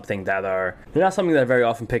aren't something that they're not something that are very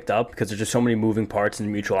often picked up because there's just so many moving parts in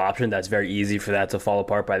the mutual option that's very easy for that to fall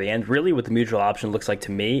apart by the end. Really, what the mutual option looks like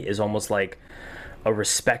to me is almost like a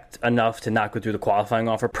respect enough to not go through the qualifying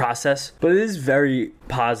offer process. But it is very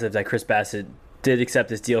positive that Chris Bassett did accept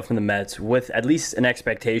this deal from the Mets with at least an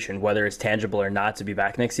expectation, whether it's tangible or not, to be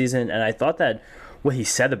back next season. And I thought that what he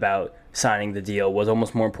said about signing the deal was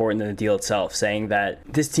almost more important than the deal itself, saying that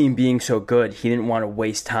this team being so good, he didn't want to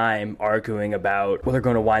waste time arguing about whether they're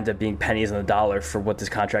going to wind up being pennies on the dollar for what this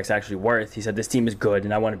contract's actually worth. He said, this team is good,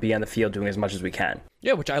 and I want to be on the field doing as much as we can.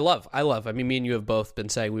 Yeah, which I love. I mean, me and you have both been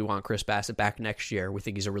saying we want Chris Bassett back next year. We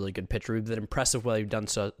think he's a really good pitcher. We've been impressive what he's done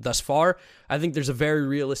thus far. I think there's a very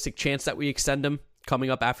realistic chance that we extend him coming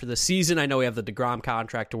up after the season. I know we have the DeGrom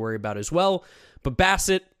contract to worry about as well, but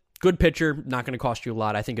Bassett, good pitcher, not going to cost you a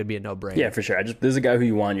lot. I think it'd be a no-brainer. Yeah, for sure. This is a guy who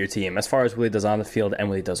you want on your team, as far as what he does on the field and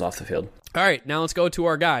what he does off the field. All right, now let's go to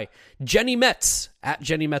our guy, Jenny Metz, at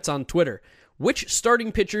Jenny Metz on Twitter. Which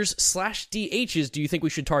starting pitchers / DHs do you think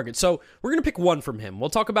we should target? So we're going to pick one from him.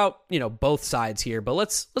 We'll talk about, both sides here, but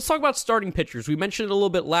let's talk about starting pitchers. We mentioned it a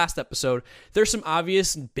little bit last episode. There's some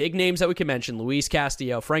obvious big names that we can mention. Luis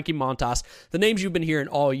Castillo, Frankie Montas, the names you've been hearing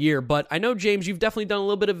all year. But I know, James, you've definitely done a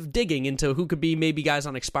little bit of digging into who could be maybe guys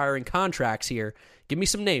on expiring contracts here. Give me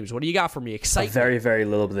some names. What do you got for me? Excitement. Very, very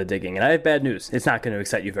little bit of digging. And I have bad news. It's not going to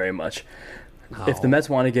excite you very much. If the Mets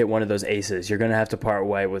want to get one of those aces, you're going to have to part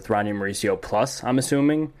way with Ronnie Mauricio plus, I'm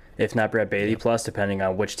assuming, if not Brett Baty plus, depending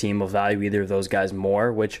on which team will value either of those guys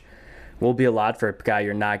more, which will be a lot for a guy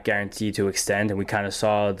you're not guaranteed to extend. And we kind of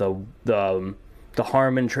saw the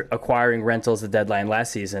harm in acquiring rentals at the deadline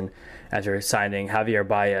last season after signing Javier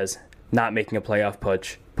Baez, not making a playoff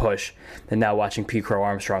push, and now watching Pete Crow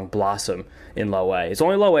Armstrong blossom in low A. It's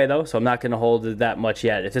only low A, though, so I'm not going to hold it that much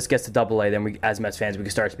yet. If this gets to double A, then we, as Mets fans, we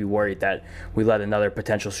can start to be worried that we let another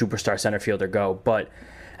potential superstar center fielder go. But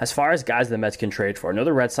as far as guys the Mets can trade for, I know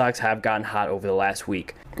the Red Sox have gotten hot over the last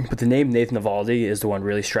week, but the name Nathan Eovaldi is the one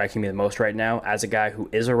really striking me the most right now as a guy who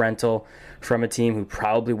is a rental from a team who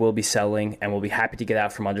probably will be selling and will be happy to get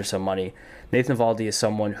out from under some money. Nathan Eovaldi is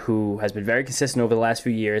someone who has been very consistent over the last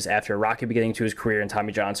few years after a rocky beginning to his career in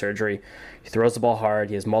Tommy John surgery. He throws the ball hard.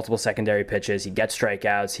 He has multiple secondary pitches. He gets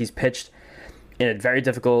strikeouts. He's pitched in a very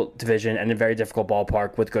difficult division and a very difficult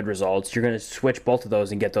ballpark with good results, you're going to switch both of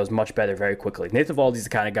those and get those much better very quickly. Nathan Eovaldi's the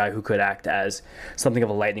kind of guy who could act as something of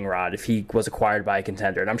a lightning rod if he was acquired by a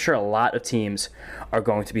contender. And I'm sure a lot of teams are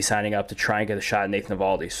going to be signing up to try and get a shot at Nathan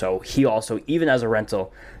Eovaldi. So he also, even as a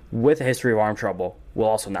rental, with a history of arm trouble, will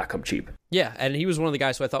also not come cheap. Yeah, and he was one of the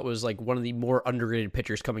guys who I thought was like one of the more underrated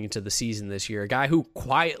pitchers coming into the season this year. A guy who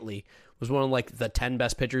quietly was one of like the 10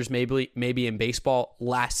 best pitchers maybe in baseball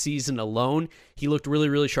last season alone. He looked really,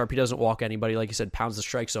 really sharp. He doesn't walk anybody. Like you said, pounds the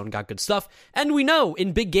strike zone, got good stuff. And we know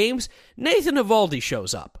in big games, Nathan Eovaldi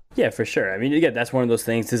shows up. Yeah, for sure. I mean, again, that's one of those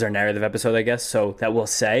things. This is our narrative episode, I guess, so that we'll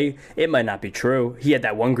say it might not be true. He had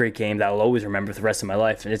that one great game that I'll always remember for the rest of my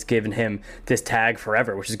life, and it's given him this tag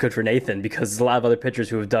forever, which is good for Nathan because there's a lot of other pitchers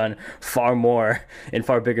who have done far more in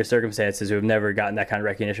far bigger circumstances who have never gotten that kind of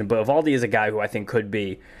recognition. But Eovaldi is a guy who I think could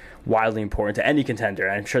be wildly important to any contender.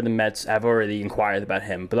 I'm sure the Mets have already inquired about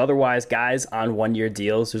him. But otherwise, guys on one-year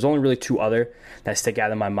deals, there's only really two other that stick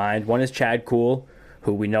out in my mind. One is Chad Kuhl,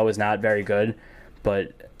 who we know is not very good,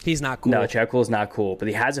 but he's not cool. No, Chad Kuhl is not cool, but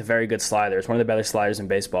he has a very good slider. It's one of the better sliders in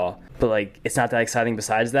baseball. But like, it's not that exciting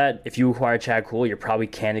besides that. If you acquire Chad Kuhl, you probably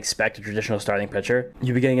can't expect a traditional starting pitcher.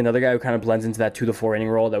 You'll be getting another guy who kind of blends into that 2 to 4 inning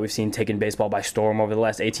role that we've seen taking baseball by storm over the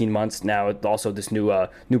last 18 months. Now, also this new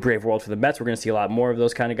brave world for the Mets, we're going to see a lot more of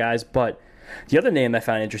those kind of guys. But the other name I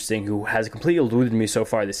found interesting who has completely eluded me so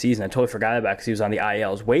far this season, I totally forgot about because he was on the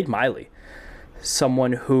IL, is Wade Miley.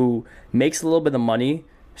 Someone who makes a little bit of money,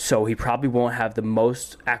 so he probably won't have the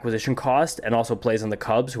most acquisition cost, and also plays on the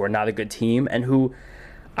Cubs, who are not a good team, and who,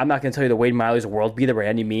 I'm not going to tell you that Wade Miley's a world beater by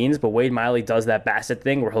any means, but Wade Miley does that Bassett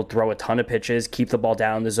thing where he'll throw a ton of pitches, keep the ball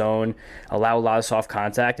down in the zone, allow a lot of soft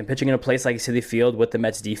contact, and pitching in a place like Citi Field with the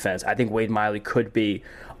Mets defense, I think Wade Miley could be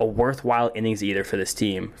a worthwhile innings eater for this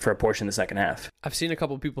team for a portion of the second half. I've seen a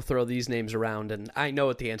couple of people throw these names around, and I know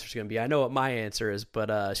what the answer is going to be. I know what my answer is, but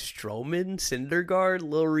Stroman, Syndergaard,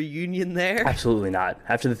 little reunion there? Absolutely not.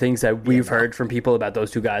 After the things that we've heard from people about those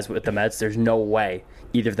two guys with the Mets, there's no way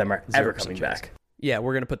either of them are ever coming back. Yeah,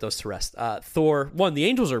 we're going to put those to rest. Thor, one, the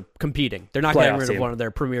Angels are competing. They're not getting rid of one of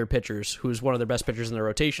their premier pitchers, who's one of their best pitchers in their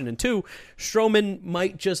rotation. And two, Stroman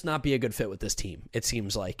might just not be a good fit with this team, it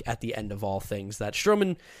seems like, at the end of all things. That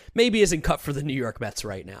Stroman maybe isn't cut for the New York Mets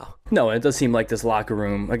right now. No, it does seem like this locker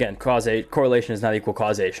room, again, correlation is not equal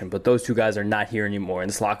causation, but those two guys are not here anymore, and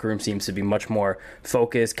this locker room seems to be much more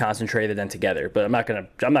focused, concentrated, and together. But I'm not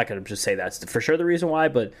gonna just say that's for sure the reason why,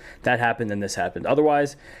 but that happened and this happened.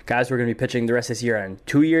 Otherwise, guys who are going to be pitching the rest of this year on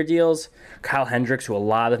 2-year deals. Kyle Hendricks, who a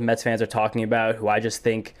lot of Mets fans are talking about, who I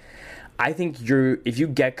think if you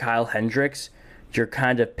get Kyle Hendricks, you're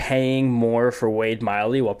kind of paying more for Wade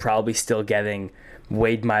Miley while probably still getting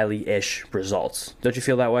Wade Miley-ish results. Don't you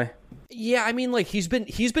feel that way? Yeah, I mean, like he's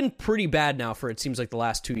been pretty bad now for it seems like the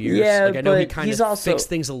last 2 years. Yeah, like I know he kind of fixed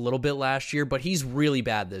things a little bit last year, but he's really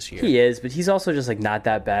bad this year. He is, but he's also just like not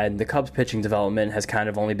that bad. The Cubs pitching development has kind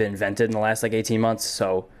of only been invented in the last like 18 months,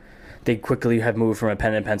 so they quickly have moved from a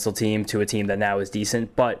pen and pencil team to a team that now is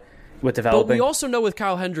decent, but with developing. But we also know with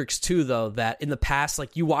Kyle Hendricks too, though, that in the past,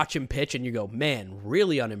 like you watch him pitch and you go, man,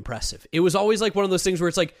 really unimpressive. It was always like one of those things where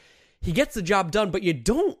it's like he gets the job done, but you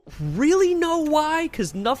don't really know why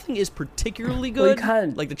because nothing is particularly good.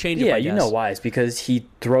 Well, like the changeup. Yeah, you know why. It's because he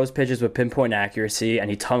throws pitches with pinpoint accuracy and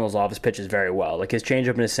he tunnels off his pitches very well. Like his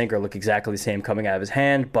changeup and his sinker look exactly the same coming out of his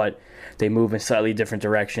hand, but they move in slightly different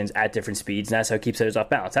directions at different speeds, and that's how he keeps hitters off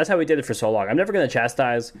balance. That's how he did it for so long. I'm never going to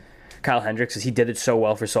chastise Kyle Hendricks because he did it so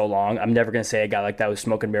well for so long. I'm never going to say a guy like that was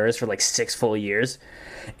smoke and mirrors for like 6 full years.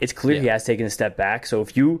 It's clear he has taken a step back. So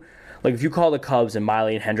if you call the Cubs and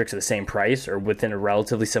Miley and Hendricks at the same price or within a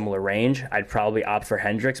relatively similar range, I'd probably opt for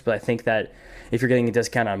Hendricks. But I think that if you're getting a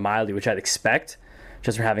discount on Miley, which I'd expect,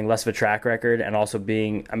 just from having less of a track record and also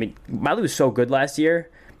Miley was so good last year,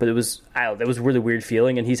 but it was a really weird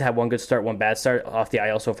feeling, and he's had one good start, one bad start off the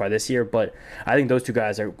IL so far this year. But I think those two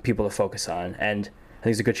guys are people to focus on, and I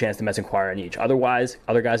think there's a good chance the Mets inquire on each. Otherwise,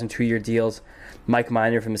 other guys in 2-year deals, Mike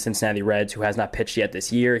Minor from the Cincinnati Reds, who has not pitched yet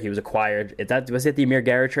this year. He was acquired. Was it the Amir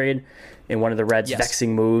Garrett trade in one of the Reds'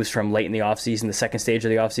 vexing moves from late in the offseason, the second stage of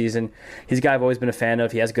the offseason? He's a guy I've always been a fan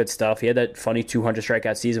of. He has good stuff. He had that funny 200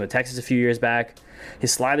 strikeout season with Texas a few years back.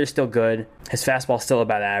 His slider's still good. His fastball's still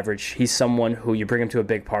about average. He's someone who you bring him to a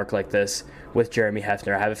big park like this with Jeremy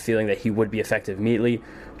Hefner. I have a feeling that he would be effective immediately.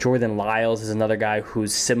 Jordan Lyles is another guy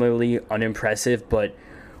who's similarly unimpressive, but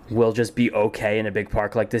will just be okay in a big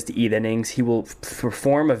park like this to eat innings. He will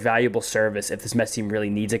perform a valuable service if this Mets team really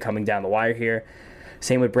needs it coming down the wire here.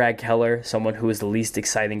 Same with Brad Keller, someone who is the least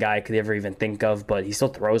exciting guy I could ever even think of, but he still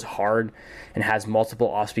throws hard and has multiple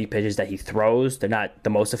off-speed pitches that he throws. They're not the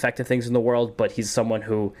most effective things in the world, but he's someone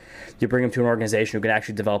who you bring him to an organization who can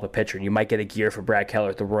actually develop a pitcher, and you might get a gear for Brad Keller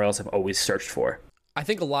that the Royals have always searched for. I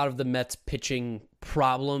think a lot of the Mets pitching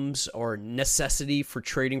problems or necessity for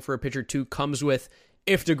trading for a pitcher too comes with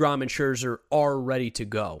if DeGrom and Scherzer are ready to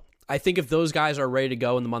go. I think if those guys are ready to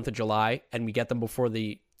go in the month of July and we get them before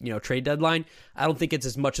the trade deadline, I don't think it's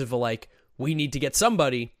as much of a we need to get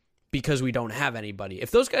somebody because we don't have anybody. If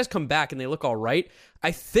those guys come back and they look all right,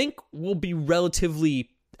 I think we'll be relatively,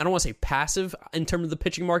 I don't want to say passive in terms of the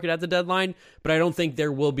pitching market at the deadline, but I don't think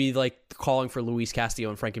there will be calling for Luis Castillo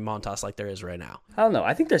and Frankie Montas like there is right now. I don't know.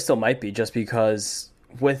 I think there still might be, just because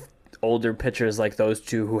with older pitchers like those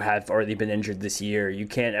two who have already been injured this year, you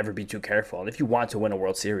can't ever be too careful. And if you want to win a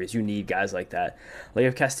World Series, you need guys like that.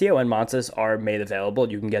 If Castillo and Montas are made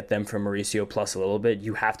available, you can get them from Mauricio plus a little bit.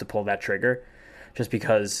 You have to pull that trigger just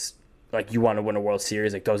because you want to win a World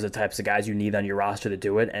Series. Those are the types of guys you need on your roster to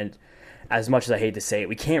do it. And as much as I hate to say it,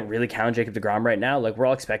 we can't really count Jacob deGrom right now. We're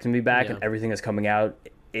all expecting him to be back, and everything that's coming out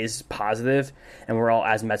is positive, and we're all,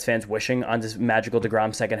 as Mets fans, wishing on this magical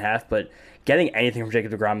deGrom second half. But getting anything from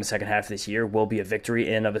Jacob deGrom in the second half of this year will be a victory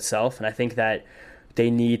in and of itself, and I think that they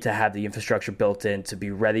need to have the infrastructure built in to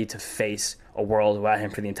be ready to face a world without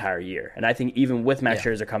him for the entire year. And I think even with Max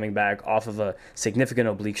Scherzer coming back off of a significant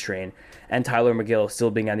oblique strain, and Tyler McGill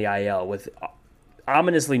still being on the IL with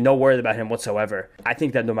ominously no worry about him whatsoever, I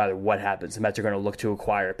think that no matter what happens, the Mets are going to look to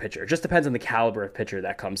acquire a pitcher. It just depends on the caliber of pitcher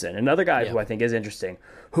that comes in. Another guy who I think is interesting,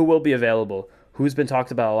 who will be available, who's been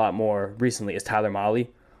talked about a lot more recently, is Tyler Mahle,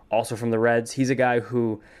 also from the Reds. He's a guy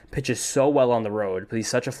who pitches so well on the road, but he's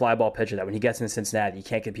such a fly ball pitcher that when he gets into Cincinnati, you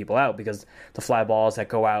can't get people out because the fly balls that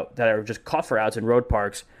go out that are just caught for outs in road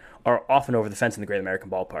parks are often over the fence in the Great American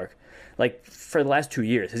Ballpark. For the last 2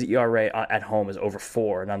 years, his ERA at home is over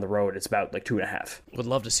 4, and on the road, it's about 2.5. Would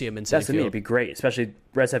love to see him in Citi That's to me, Field. it'd be great. Especially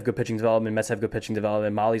Reds have good pitching development, Mets have good pitching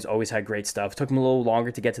development. Mahle's always had great stuff. Took him a little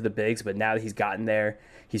longer to get to the bigs, but now that he's gotten there,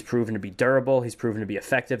 he's proven to be durable, he's proven to be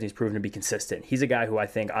effective, and he's proven to be consistent. He's a guy who I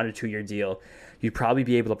think on a 2-year deal, you'd probably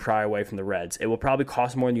be able to pry away from the Reds. It will probably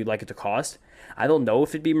cost more than you'd like it to cost. I don't know if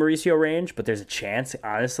it'd be Mauricio range, but there's a chance,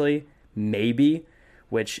 honestly, maybe,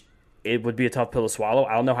 which it would be a tough pill to swallow.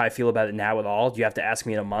 I don't know how I feel about it now at all. You have to ask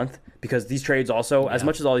me in a month, because these trades also, as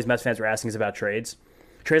much as all these Mets fans were asking us about trades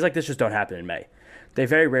like this just don't happen in May. They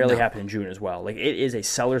very rarely happen in June as well. It is a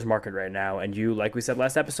seller's market right now, and you, like we said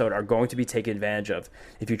last episode, are going to be taken advantage of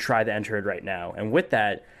if you try to enter it right now. And with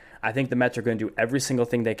that, I think the Mets are going to do every single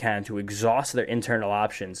thing they can to exhaust their internal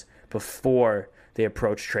options before they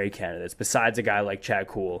approach trade candidates, besides a guy like Chad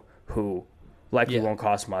Kuhl, who likely won't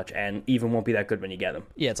cost much and even won't be that good when you get him.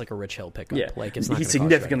 Yeah, it's like a Rich Hill pickup. Yeah. It's not He's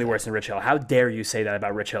significantly worse than Rich Hill. How dare you say that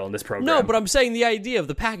about Rich Hill in this program? No, but I'm saying the idea of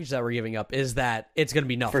the package that we're giving up is that it's going to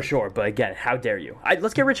be nothing. For sure, but again, how dare you?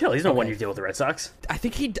 Let's get Rich Hill. He's on a 1-year deal with the Red Sox. I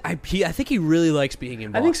think he really likes being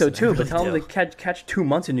in Boston. I think so too, but tell him to catch 2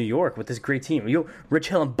 months in New York with this great team. Rich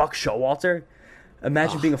Hill and Buck Showalter.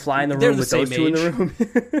 Imagine being a fly in the room with those two in the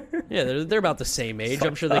room. Yeah, they're about the same age.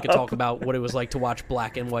 I'm sure they could talk about what it was like to watch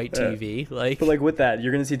black and white TV. But with that,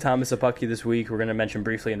 you're going to see Thomas Sapucki this week. We're going to mention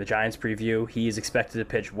briefly in the Giants preview. He is expected to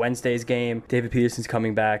pitch Wednesday's game. David Peterson's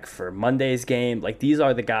coming back for Monday's game. These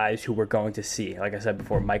are the guys who we're going to see. Like I said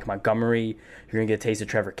before, Mike Montgomery. You're going to get a taste of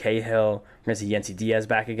Trevor Cahill. We're going to see Yancy Diaz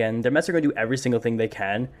back again. The Mets are going to do every single thing they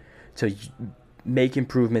can to make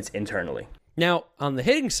improvements internally. Now, on the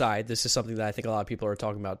hitting side, this is something that I think a lot of people are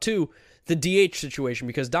talking about too, the DH situation,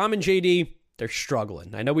 because Dom and JD, they're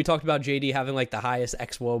struggling. I know we talked about JD having the highest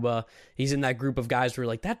xWOBA. He's in that group of guys who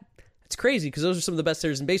are that's crazy because those are some of the best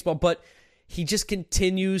hitters in baseball, but he just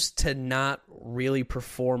continues to not really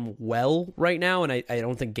perform well right now, and I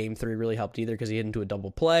don't think Game 3 really helped either because he hit into a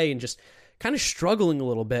double play and just kind of struggling a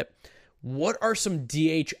little bit. What are some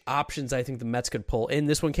DH options I think the Mets could pull in?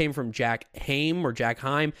 This one came from Jack Heim.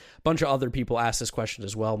 A bunch of other people asked this question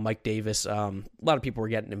as well. Mike Davis. A lot of people were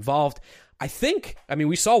getting involved.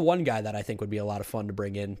 We saw one guy that I think would be a lot of fun to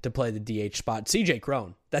bring in to play the DH spot. CJ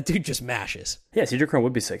Cron. That dude just mashes. Yeah, CJ Cron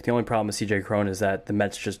would be sick. The only problem with CJ Cron is that the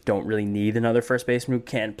Mets just don't really need another first baseman who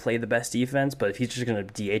can't play the best defense. But if he's just going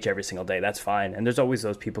to DH every single day, that's fine. And there's always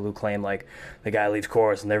those people who claim the guy leaves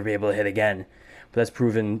Coors and never be able to hit again. But that's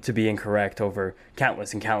proven to be incorrect over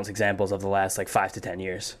countless and countless examples of the last 5 to 10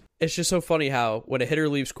 years. It's just so funny how when a hitter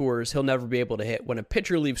leaves Coors, he'll never be able to hit. When a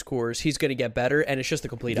pitcher leaves Coors, he's going to get better, and it's just the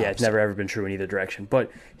complete opposite. It's never ever been true in either direction.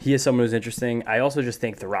 But he is someone who's interesting. I also just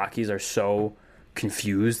think the Rockies are so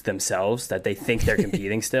confused themselves that they think they're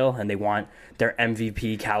competing still, and they want their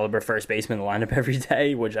MVP caliber first baseman in the lineup every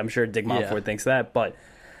day, which I'm sure Dick Montfort thinks that. But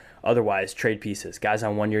otherwise, trade pieces, guys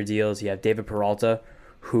on 1-year deals. You have David Peralta,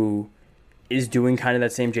 who is doing kind of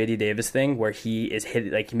that same JD Davis thing where he is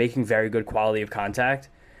making very good quality of contact.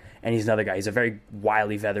 And he's another guy. He's a very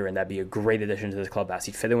wily veteran that'd be a great addition to this clubhouse.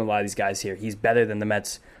 He'd fit in with a lot of these guys here. He's better than the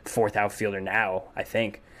Mets' fourth outfielder now, I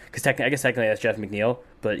think. Because I guess technically that's Jeff McNeil,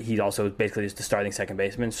 but he also basically is the starting second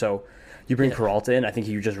baseman. So you bring Peralta in, I think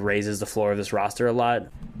he just raises the floor of this roster a lot.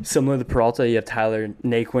 Similar to Peralta, you have Tyler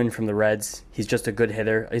Naquin from the Reds. He's just a good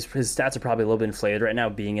hitter. His stats are probably a little bit inflated right now,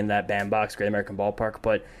 being in that bandbox, Great American Ballpark,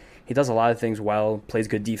 but he does a lot of things well, plays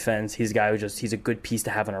good defense. He's a guy he's a good piece to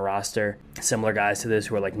have on a roster. Similar guys to this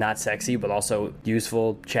who are like not sexy, but also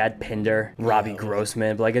useful. Chad Pinder, Robbie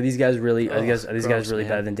Grossman. But like, are these guys really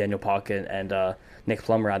better than Daniel Pauken and Nick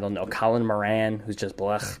Plummer? I don't know. Colin Moran, who's just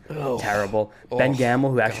terrible. Ben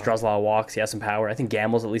Gamble, who actually draws a lot of walks. He has some power. I think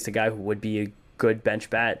Gamble's at least a guy who would be a good bench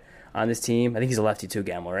bat on this team. I think he's a lefty too,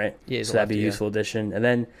 Gamble, right? Yeah, so that'd be a useful addition. And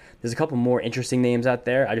then there's a couple more interesting names out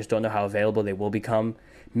there. I just don't know how available they will become.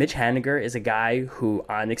 Mitch Haniger is a guy who,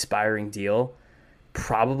 on an expiring deal,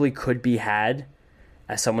 probably could be had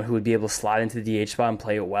as someone who would be able to slide into the DH spot and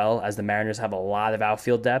play it well, as the Mariners have a lot of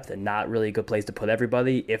outfield depth and not really a good place to put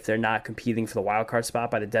everybody if they're not competing for the wild card spot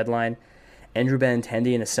by the deadline. Andrew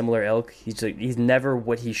Benintendi in a similar ilk. He's never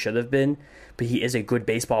what he should have been, but he is a good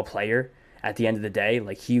baseball player at the end of the day.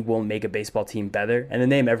 Like, he will make a baseball team better. And the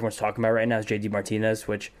name everyone's talking about right now is J.D. Martinez,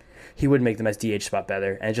 which he would make the Mets DH spot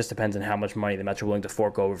better, and it just depends on how much money the Mets are willing to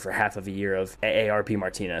fork over for half of a year of AARP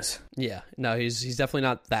Martinez. Yeah, no, he's definitely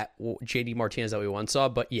not that JD Martinez that we once saw,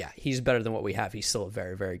 but yeah, he's better than what we have. He's still a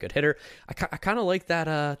very, very good hitter. I kind of like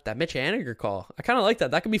that Mitch Haniger call. I kind of like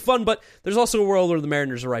that. That could be fun, but there's also a world where the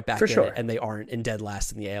Mariners are right back in it, and they aren't in dead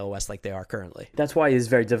last in the AL West like they are currently. That's why it's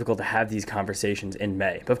very difficult to have these conversations in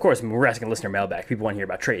May. But of course, we're asking listener mailbag. People want to hear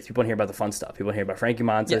about trades. People want to hear about the fun stuff. People want to hear about Frankie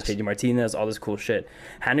Montas, JD Martinez, all this cool shit.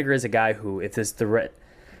 Haniger is a guy who, if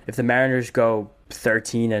the Mariners go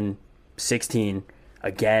 13-16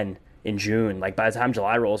 again in June, like by the time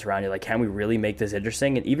July rolls around, you're like, can we really make this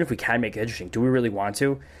interesting? And even if we can make it interesting, do we really want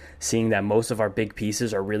to? Seeing that most of our big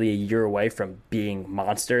pieces are really a year away from being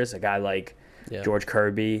monsters. A guy like George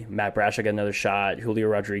Kirby, Matt Brash will get another shot, Julio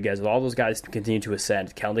Rodriguez, all those guys continue to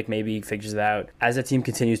ascend. Kelnick maybe figures it out. As the team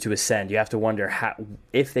continues to ascend, you have to wonder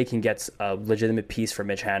if they can get a legitimate piece for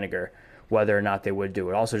Mitch Haniger, whether or not they would do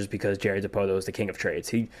it. Also, just because Jerry Dipoto is the king of trades.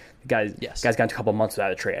 The guy's gone a couple months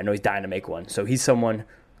without a trade. I know he's dying to make one. So he's someone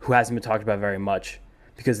who hasn't been talked about very much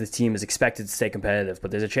because the team is expected to stay competitive.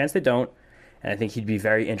 But there's a chance they don't. And I think he'd be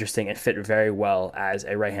very interesting and fit very well as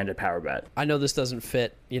a right-handed power bat. I know this doesn't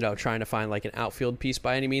fit, trying to find like an outfield piece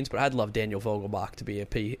by any means, but I'd love Daniel Vogelbach to be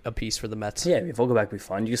a piece for the Mets. Yeah, Vogelbach would be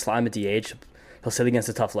fun. You slide him at DH. He'll sit against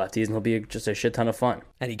the tough lefties, and he'll be just a shit ton of fun.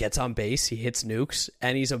 And he gets on base, he hits nukes,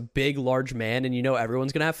 and he's a big, large man, and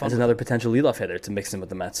everyone's going to have fun. There's another potential leadoff hitter to mix in with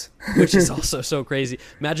the Mets. Which is also so crazy.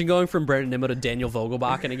 Imagine going from Brandon Nimmo to Daniel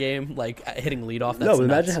Vogelbach in a game, like hitting leadoff. That's nuts.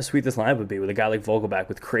 Imagine how sweet this lineup would be with a guy like Vogelbach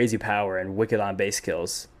with crazy power and wicked on-base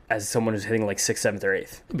skills as someone who's hitting like 6th, 7th, or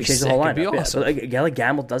 8th. It'd be sick. The whole lineup. It'd be awesome. Yeah, but a guy like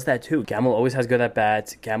Gamble does that too. Gamble always has good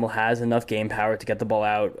at-bats. Gamble has enough game power to get the ball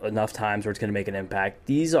out enough times where it's going to make an impact.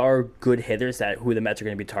 These are good hitters who the Mets are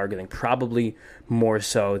going to be targeting, probably more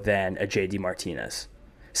so than a J.D. Martinez.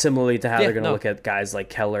 Similarly to how they're going to look at guys like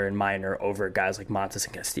Keller and Minor over guys like Montas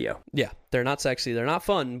and Castillo. Yeah, they're not sexy, they're not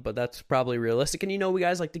fun, but that's probably realistic. And we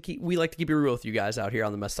like to keep it real with you guys out here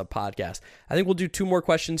on the Messed Up Podcast. I think we'll do 2 more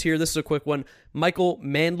questions here. This is a quick one. Michael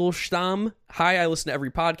Mandelstam. Hi, I listen to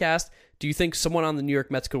every podcast. Do you think someone on the New York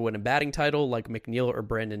Mets could win a batting title like McNeil or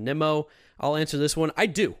Brandon Nimmo? I'll answer this one. I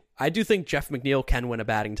do think Jeff McNeil can win a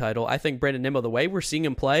batting title. I think Brandon Nimmo, the way we're seeing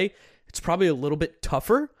him play, it's probably a little bit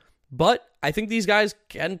tougher. But I think these guys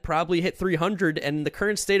can probably hit 300, and in the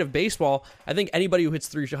current state of baseball, I think anybody who hits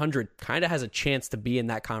 300 kind of has a chance to be in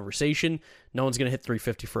that conversation. No one's going to hit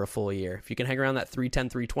 350 for a full year. If you can hang around that 310,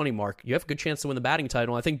 320 mark, you have a good chance to win the batting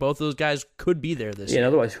title. I think both of those guys could be there this year. Yeah,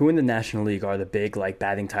 otherwise, who in the National League are the big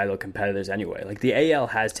batting title competitors anyway? Like, the AL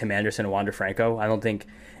has Tim Anderson and Wander Franco. I don't think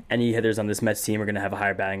any hitters on this Mets team are going to have a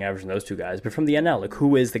higher batting average than those two guys. But from the NL,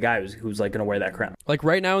 who is the guy who's going to wear that crown? Like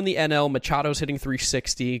right now in the NL, Machado's hitting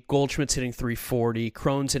 360, Goldschmidt's hitting 340,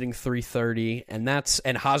 Cron's hitting 330,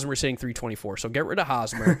 and Hosmer's hitting 324. So get rid of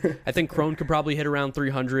Hosmer. I think Cron could probably hit around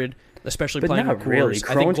 300, especially playing with Coors.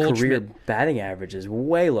 Cron's career batting average is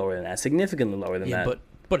way lower than that, significantly lower than that.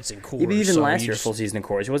 But But it's in Coors. Even last year, full season in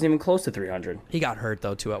Coors, he wasn't even close to 300. He got hurt,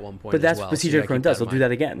 though, too, at one point. But that's what CJ Cron does. He'll do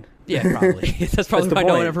that again. Yeah, probably. That's probably why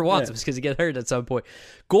no one ever wants him, Yeah. because he gets hurt at some point.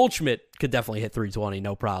 Goldschmidt could definitely hit 320,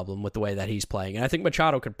 no problem, with the way that he's playing. And I think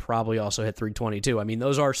Machado could probably also hit 320, too. I mean,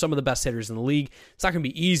 those are some of the best hitters in the league. It's not going to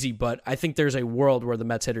be easy, but I think there's a world where the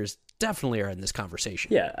Mets hitters definitely are in this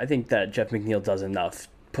conversation. Yeah, I think that Jeff McNeil does enough,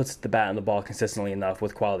 puts the bat on the ball consistently enough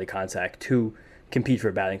with quality contact to compete for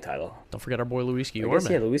a batting title. Don't forget our boy Luis Guillorme.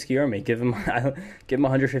 Yeah, Luis Guillorme. Give him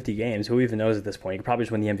 150 games. Who even knows at this point? He could probably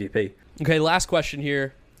just win the MVP. Okay, last question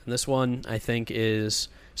here. And this one, I think, is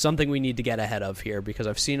something we need to get ahead of here because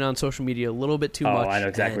I've seen it on social media a little bit too much. I know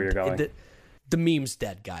exactly where you're going. The meme's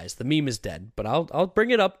dead, guys. The meme is dead. But I'll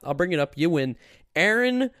bring it up. You win.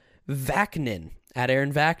 Aaron Vaknin. At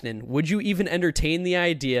Aaron Vaknin, would you even entertain the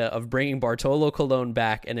idea of bringing Bartolo Colon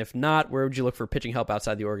back? And if not, where would you look for pitching help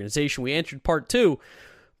outside the organization? We answered part 2.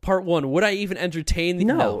 Part 1, would I even entertain the...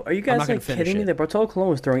 No, are you guys kidding me? That Bartolo Colon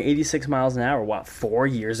was throwing 86 miles an hour, 4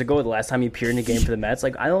 years ago, the last time he appeared in a game for the Mets? I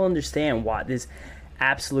don't understand why this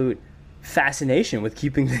absolute fascination with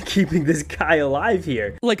keeping this guy alive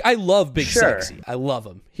here. I love Big Sexy. I love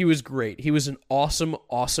him. He was great. He was an awesome,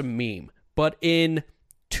 awesome meme. But in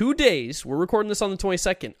 2 days, we're recording this on the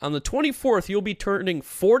 22nd. On the 24th, you'll be turning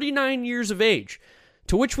 49 years of age,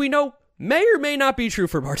 to which we know may or may not be true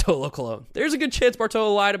for Bartolo Colon. There's a good chance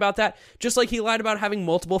Bartolo lied about that, just like he lied about having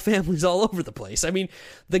multiple families all over the place. I mean,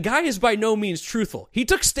 the guy is by no means truthful. He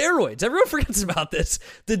took steroids. Everyone forgets about this.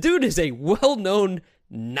 The dude is a well-known,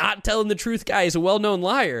 not telling the truth guy. He's a well-known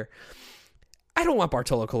liar. I don't want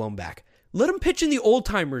Bartolo Colon back. Let him pitch in the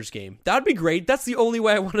old-timers game. That would be great. That's the only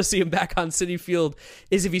way I want to see him back on Citi Field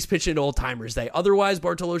is if he's pitching old-timers day. Otherwise,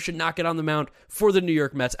 Bartolo should not get on the mound for the New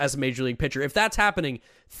York Mets as a Major League pitcher. If that's happening,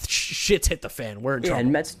 shit's hit the fan. We're in trouble.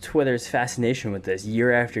 And Mets Twitter's fascination with this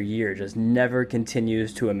year after year just never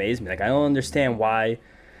continues to amaze me. I don't understand why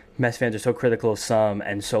Mets fans are so critical of some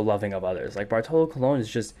and so loving of others. Bartolo Colon is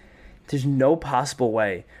just... There's no possible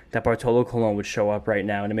way that Bartolo Colon would show up right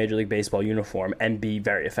now in a Major League Baseball uniform and be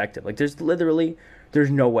very effective. There's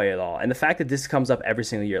no way at all. And the fact that this comes up every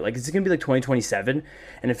single year, is it going to be 2027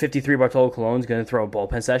 and in 53 Bartolo Colon's going to throw a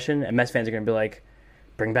bullpen session and Mets fans are going to be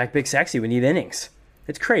bring back Big Sexy, we need innings.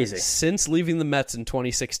 It's crazy. Since leaving the Mets in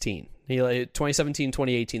 2016, 2017,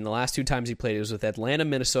 2018, the last 2 times he played, it was with Atlanta,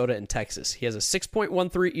 Minnesota, and Texas. He has a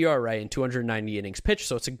 6.13 ERA in 290 innings pitched,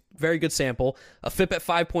 so it's a very good sample. A FIP at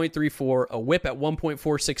 5.34, a WHIP at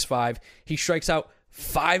 1.465. He strikes out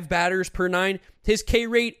 5 batters per 9. His K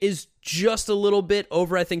rate is just a little bit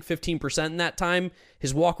over, I think, 15% in that time.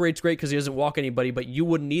 His walk rate's great because he doesn't walk anybody, but you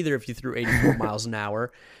wouldn't either if you threw 84 miles an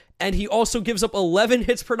hour. And he also gives up 11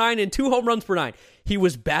 hits per 9 and 2 home runs per 9. He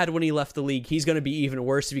was bad when he left the league. He's going to be even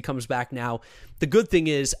worse if he comes back now. The good thing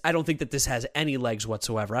is, I don't think that this has any legs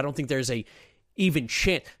whatsoever. I don't think there's a even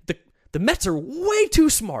chance. The Mets are way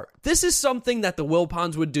too smart. This is something that the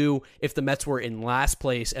Wilpons would do if the Mets were in last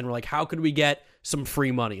place and were how could we get some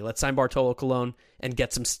free money? Let's sign Bartolo Colon and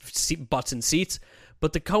get some butts in seats.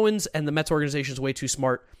 But the Cohens and the Mets organization is way too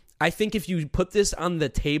smart. I think if you put this on the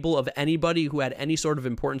table of anybody who had any sort of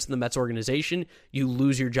importance in the Mets organization, you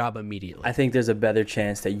lose your job immediately. I think there's a better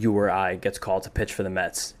chance that you or I gets called to pitch for the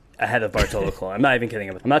Mets ahead of Bartolo Colon. I'm not even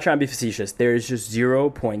kidding. I'm not trying to be facetious. There is just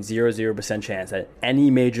 0.00% chance that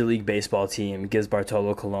any Major League Baseball team gives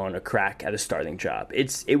Bartolo Colon a crack at a starting job.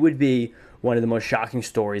 It would be one of the most shocking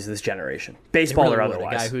stories of this generation, baseball or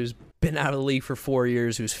otherwise. A guy who's been out of the league for 4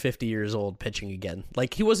 years, who's 50 years old, pitching again.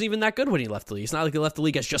 He wasn't even that good when he left the league. It's not like he left the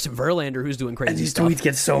league as Justin Verlander, who's doing crazy stuff. And these tweets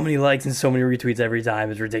get so many likes and so many retweets every time.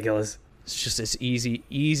 It's ridiculous. It's just this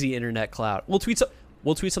easy internet clout. We'll tweet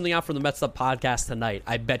something out for the Mets Up podcast tonight.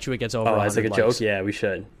 I bet you it gets over 100 as a likes. joke? Yeah, we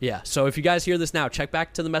should. Yeah, so if you guys hear this now, check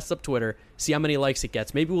back to the Mets Up Twitter, see how many likes it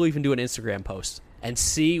gets. Maybe we'll even do an Instagram post and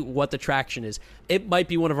see what the traction is. It might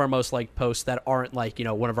be one of our most liked posts that aren't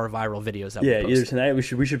one of our viral videos that we post. Either tonight,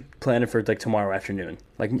 we should plan it for tomorrow afternoon,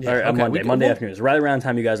 Monday afternoon. Right around the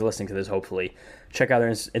time you guys are listening to this, hopefully. Check out our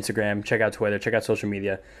Instagram, check out Twitter, check out social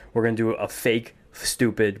media. We're going to do a fake,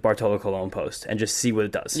 stupid Bartolo Colon post and just see what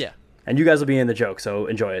it does. Yeah. And you guys will be in the joke, so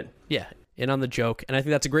enjoy it. Yeah, in on the joke. And I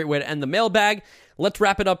think that's a great way to end the mailbag. Let's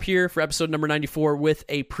wrap it up here for episode number 94 with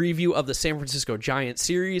a preview of the San Francisco Giants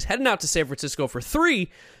series. Heading out to San Francisco for 3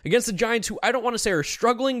 against the Giants, who I don't want to say are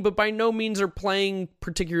struggling, but by no means are playing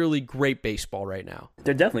particularly great baseball right now.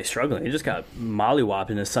 They're definitely struggling. They just got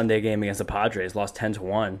mollywopped in a Sunday game against the Padres, lost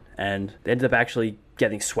 10-1, and they ended up actually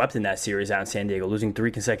getting swept in that series out in San Diego, losing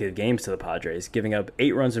 3 consecutive games to the Padres, giving up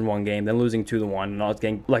 8 runs in one game, then losing 2-1, and all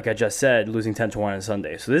getting, like I just said, losing 10-1 on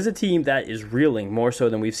Sunday. So this is a team that is reeling more so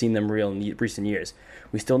than we've seen them reel in recent years. years.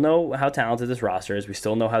 We still know how talented this roster is. We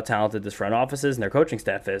still know how talented this front office is and their coaching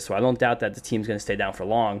staff is. So I don't doubt that the team's going to stay down for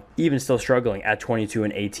long, even still struggling at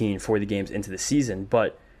 22-18 for the games into the season.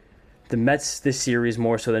 But the Mets this series,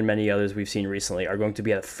 more so than many others we've seen recently, are going to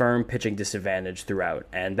be at a firm pitching disadvantage throughout.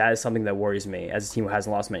 And that is something that worries me as a team who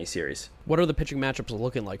hasn't lost many series. What are the pitching matchups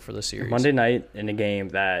looking like for this series? Monday night in a game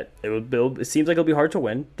that it seems like it'll be hard to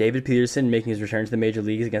win. David Peterson making his return to the major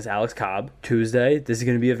leagues against Alex Cobb. Tuesday, this is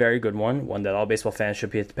going to be a very good one that all baseball fans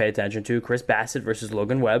should pay attention to. Chris Bassett versus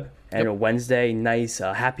Logan Webb. And a Wednesday, nice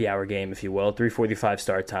happy hour game, if you will, 3:45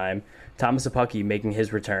 start time. Thomas Apucky making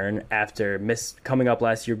his return after coming up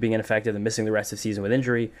last year, being ineffective and missing the rest of the season with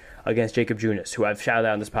injury against Jacob Junis, who I've shouted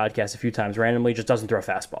out on this podcast a few times randomly, just doesn't throw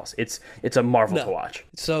fastballs. It's a marvel to watch.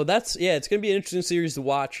 So it's going to be an interesting series to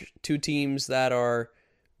watch. Two teams that are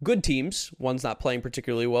good teams. One's not playing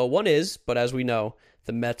particularly well. One is, but as we know,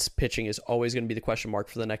 the Mets pitching is always going to be the question mark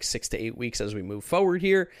for the next 6 to 8 weeks as we move forward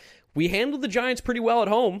here. We handled the Giants pretty well at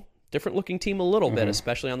home. Different looking team a little bit,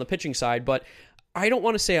 especially on the pitching side, but I don't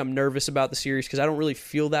want to say I'm nervous about the series because I don't really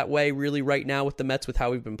feel that way really right now with the Mets, with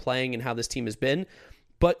how we've been playing and how this team has been.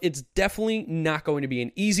 But it's definitely not going to be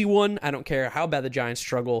an easy one. I don't care how bad the Giants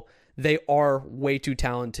struggle. They are way too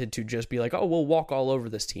talented to just be like, oh, we'll walk all over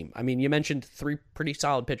this team. I mean, you mentioned 3 pretty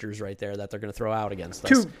solid pitchers right there that they're going to throw out against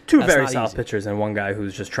us. Two very solid pitchers and one guy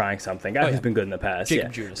who's just trying something. Guy who's been good in the past.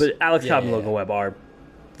 Jacob Junis. But Alex Cobb and Logan Webb are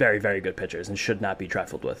very, very good pitchers and should not be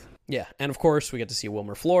trifled with. Yeah, and of course, we get to see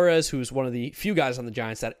Wilmer Flores, who's one of the few guys on the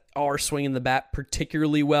Giants that are swinging the bat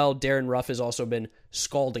particularly well. Darren Ruff has also been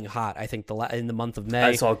scalding hot, I think, in the month of May.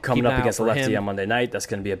 I saw coming up against the lefty on Monday night. That's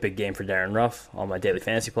going to be a big game for Darren Ruff, all my daily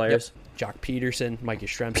fantasy players. Yep. Jock Peterson, Mikey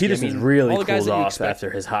Shremsky. Peterson's really cooled off after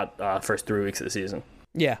his hot first 3 weeks of the season.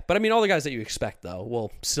 Yeah, but I mean, all the guys that you expect, though,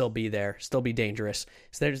 will still be there, still be dangerous.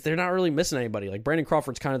 So they're not really missing anybody. Like, Brandon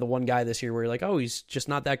Crawford's kind of the one guy this year where you're like, oh, he's just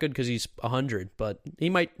not that good because he's 100, but he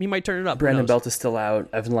might turn it up. Brandon Belt is still out.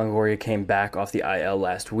 Evan Longoria came back off the IL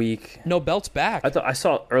last week. No, Belt's back. I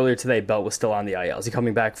saw earlier today Belt was still on the IL. Is he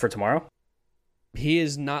coming back for tomorrow? He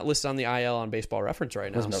is not listed on the IL on Baseball Reference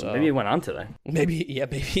right now. So maybe he went on today. Maybe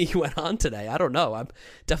he went on today. I don't know. I'm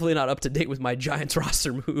definitely not up to date with my Giants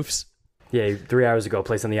roster moves. Yeah, 3 hours ago,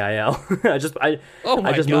 placed on the IL. I just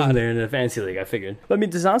moved him there in a fantasy league, I figured. But I mean,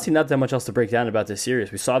 there's honestly not that much else to break down about this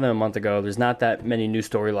series. We saw them a month ago. There's not that many new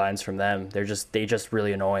storylines from them. They just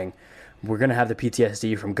really annoying. We're going to have the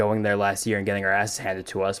PTSD from going there last year and getting our asses handed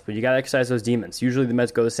to us, but you got to exercise those demons. Usually the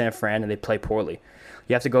Mets go to San Fran and they play poorly.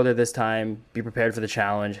 You have to go there this time, be prepared for the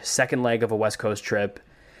challenge, second leg of a West Coast trip,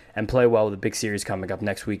 and play well with a big series coming up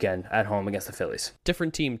next weekend at home against the Phillies.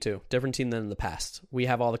 Different team, too. Different team than in the past. We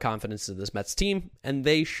have all the confidence in this Mets team, and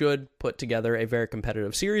they should put together a very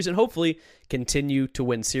competitive series and hopefully continue to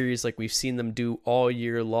win series like we've seen them do all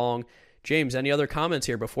year long. James, any other comments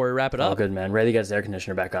here before we wrap it up? All good, man. Ready to get his air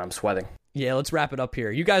conditioner back on. I'm sweating. Yeah, let's wrap it up here.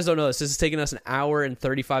 You guys don't know this. This has taken us an hour and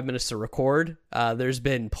 35 minutes to record. There's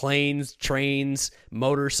been planes, trains,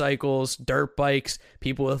 motorcycles, dirt bikes,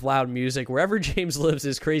 people with loud music. Wherever James lives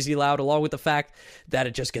is crazy loud, along with the fact that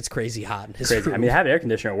it just gets crazy hot in his room. I mean, I have air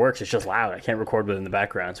conditioner. It works. It's just loud. I can't record with it in the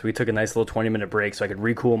background. So we took a nice little 20-minute break so I could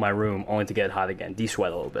recool my room, only to get hot again,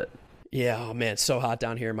 de-sweat a little bit. Yeah, oh man, it's so hot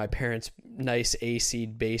down here in my parents' nice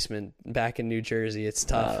AC-'d basement back in New Jersey. It's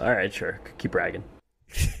tough. All right, sure. Keep bragging.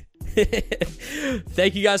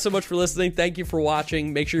 Thank you guys so much for listening. Thank you for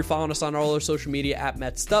watching. Make sure you're following us on all our social media at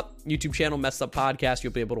Metstup, YouTube channel Metstup Podcast.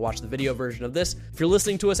 You'll be able to watch the video version of this. If you're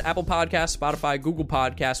listening to us, Apple Podcasts, Spotify, Google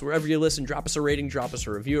Podcasts, wherever you listen, drop us a rating, drop us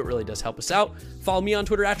a review. It really does help us out. Follow me on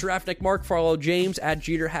Twitter at GiraffeNeckMark. Follow James at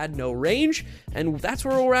JeterHadNoRange. And that's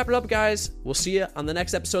where we'll wrap it up, guys. We'll see you on the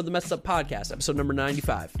next episode of the Metstup Podcast, episode number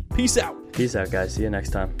 95. Peace out. Peace out, guys. See you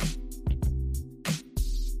next time.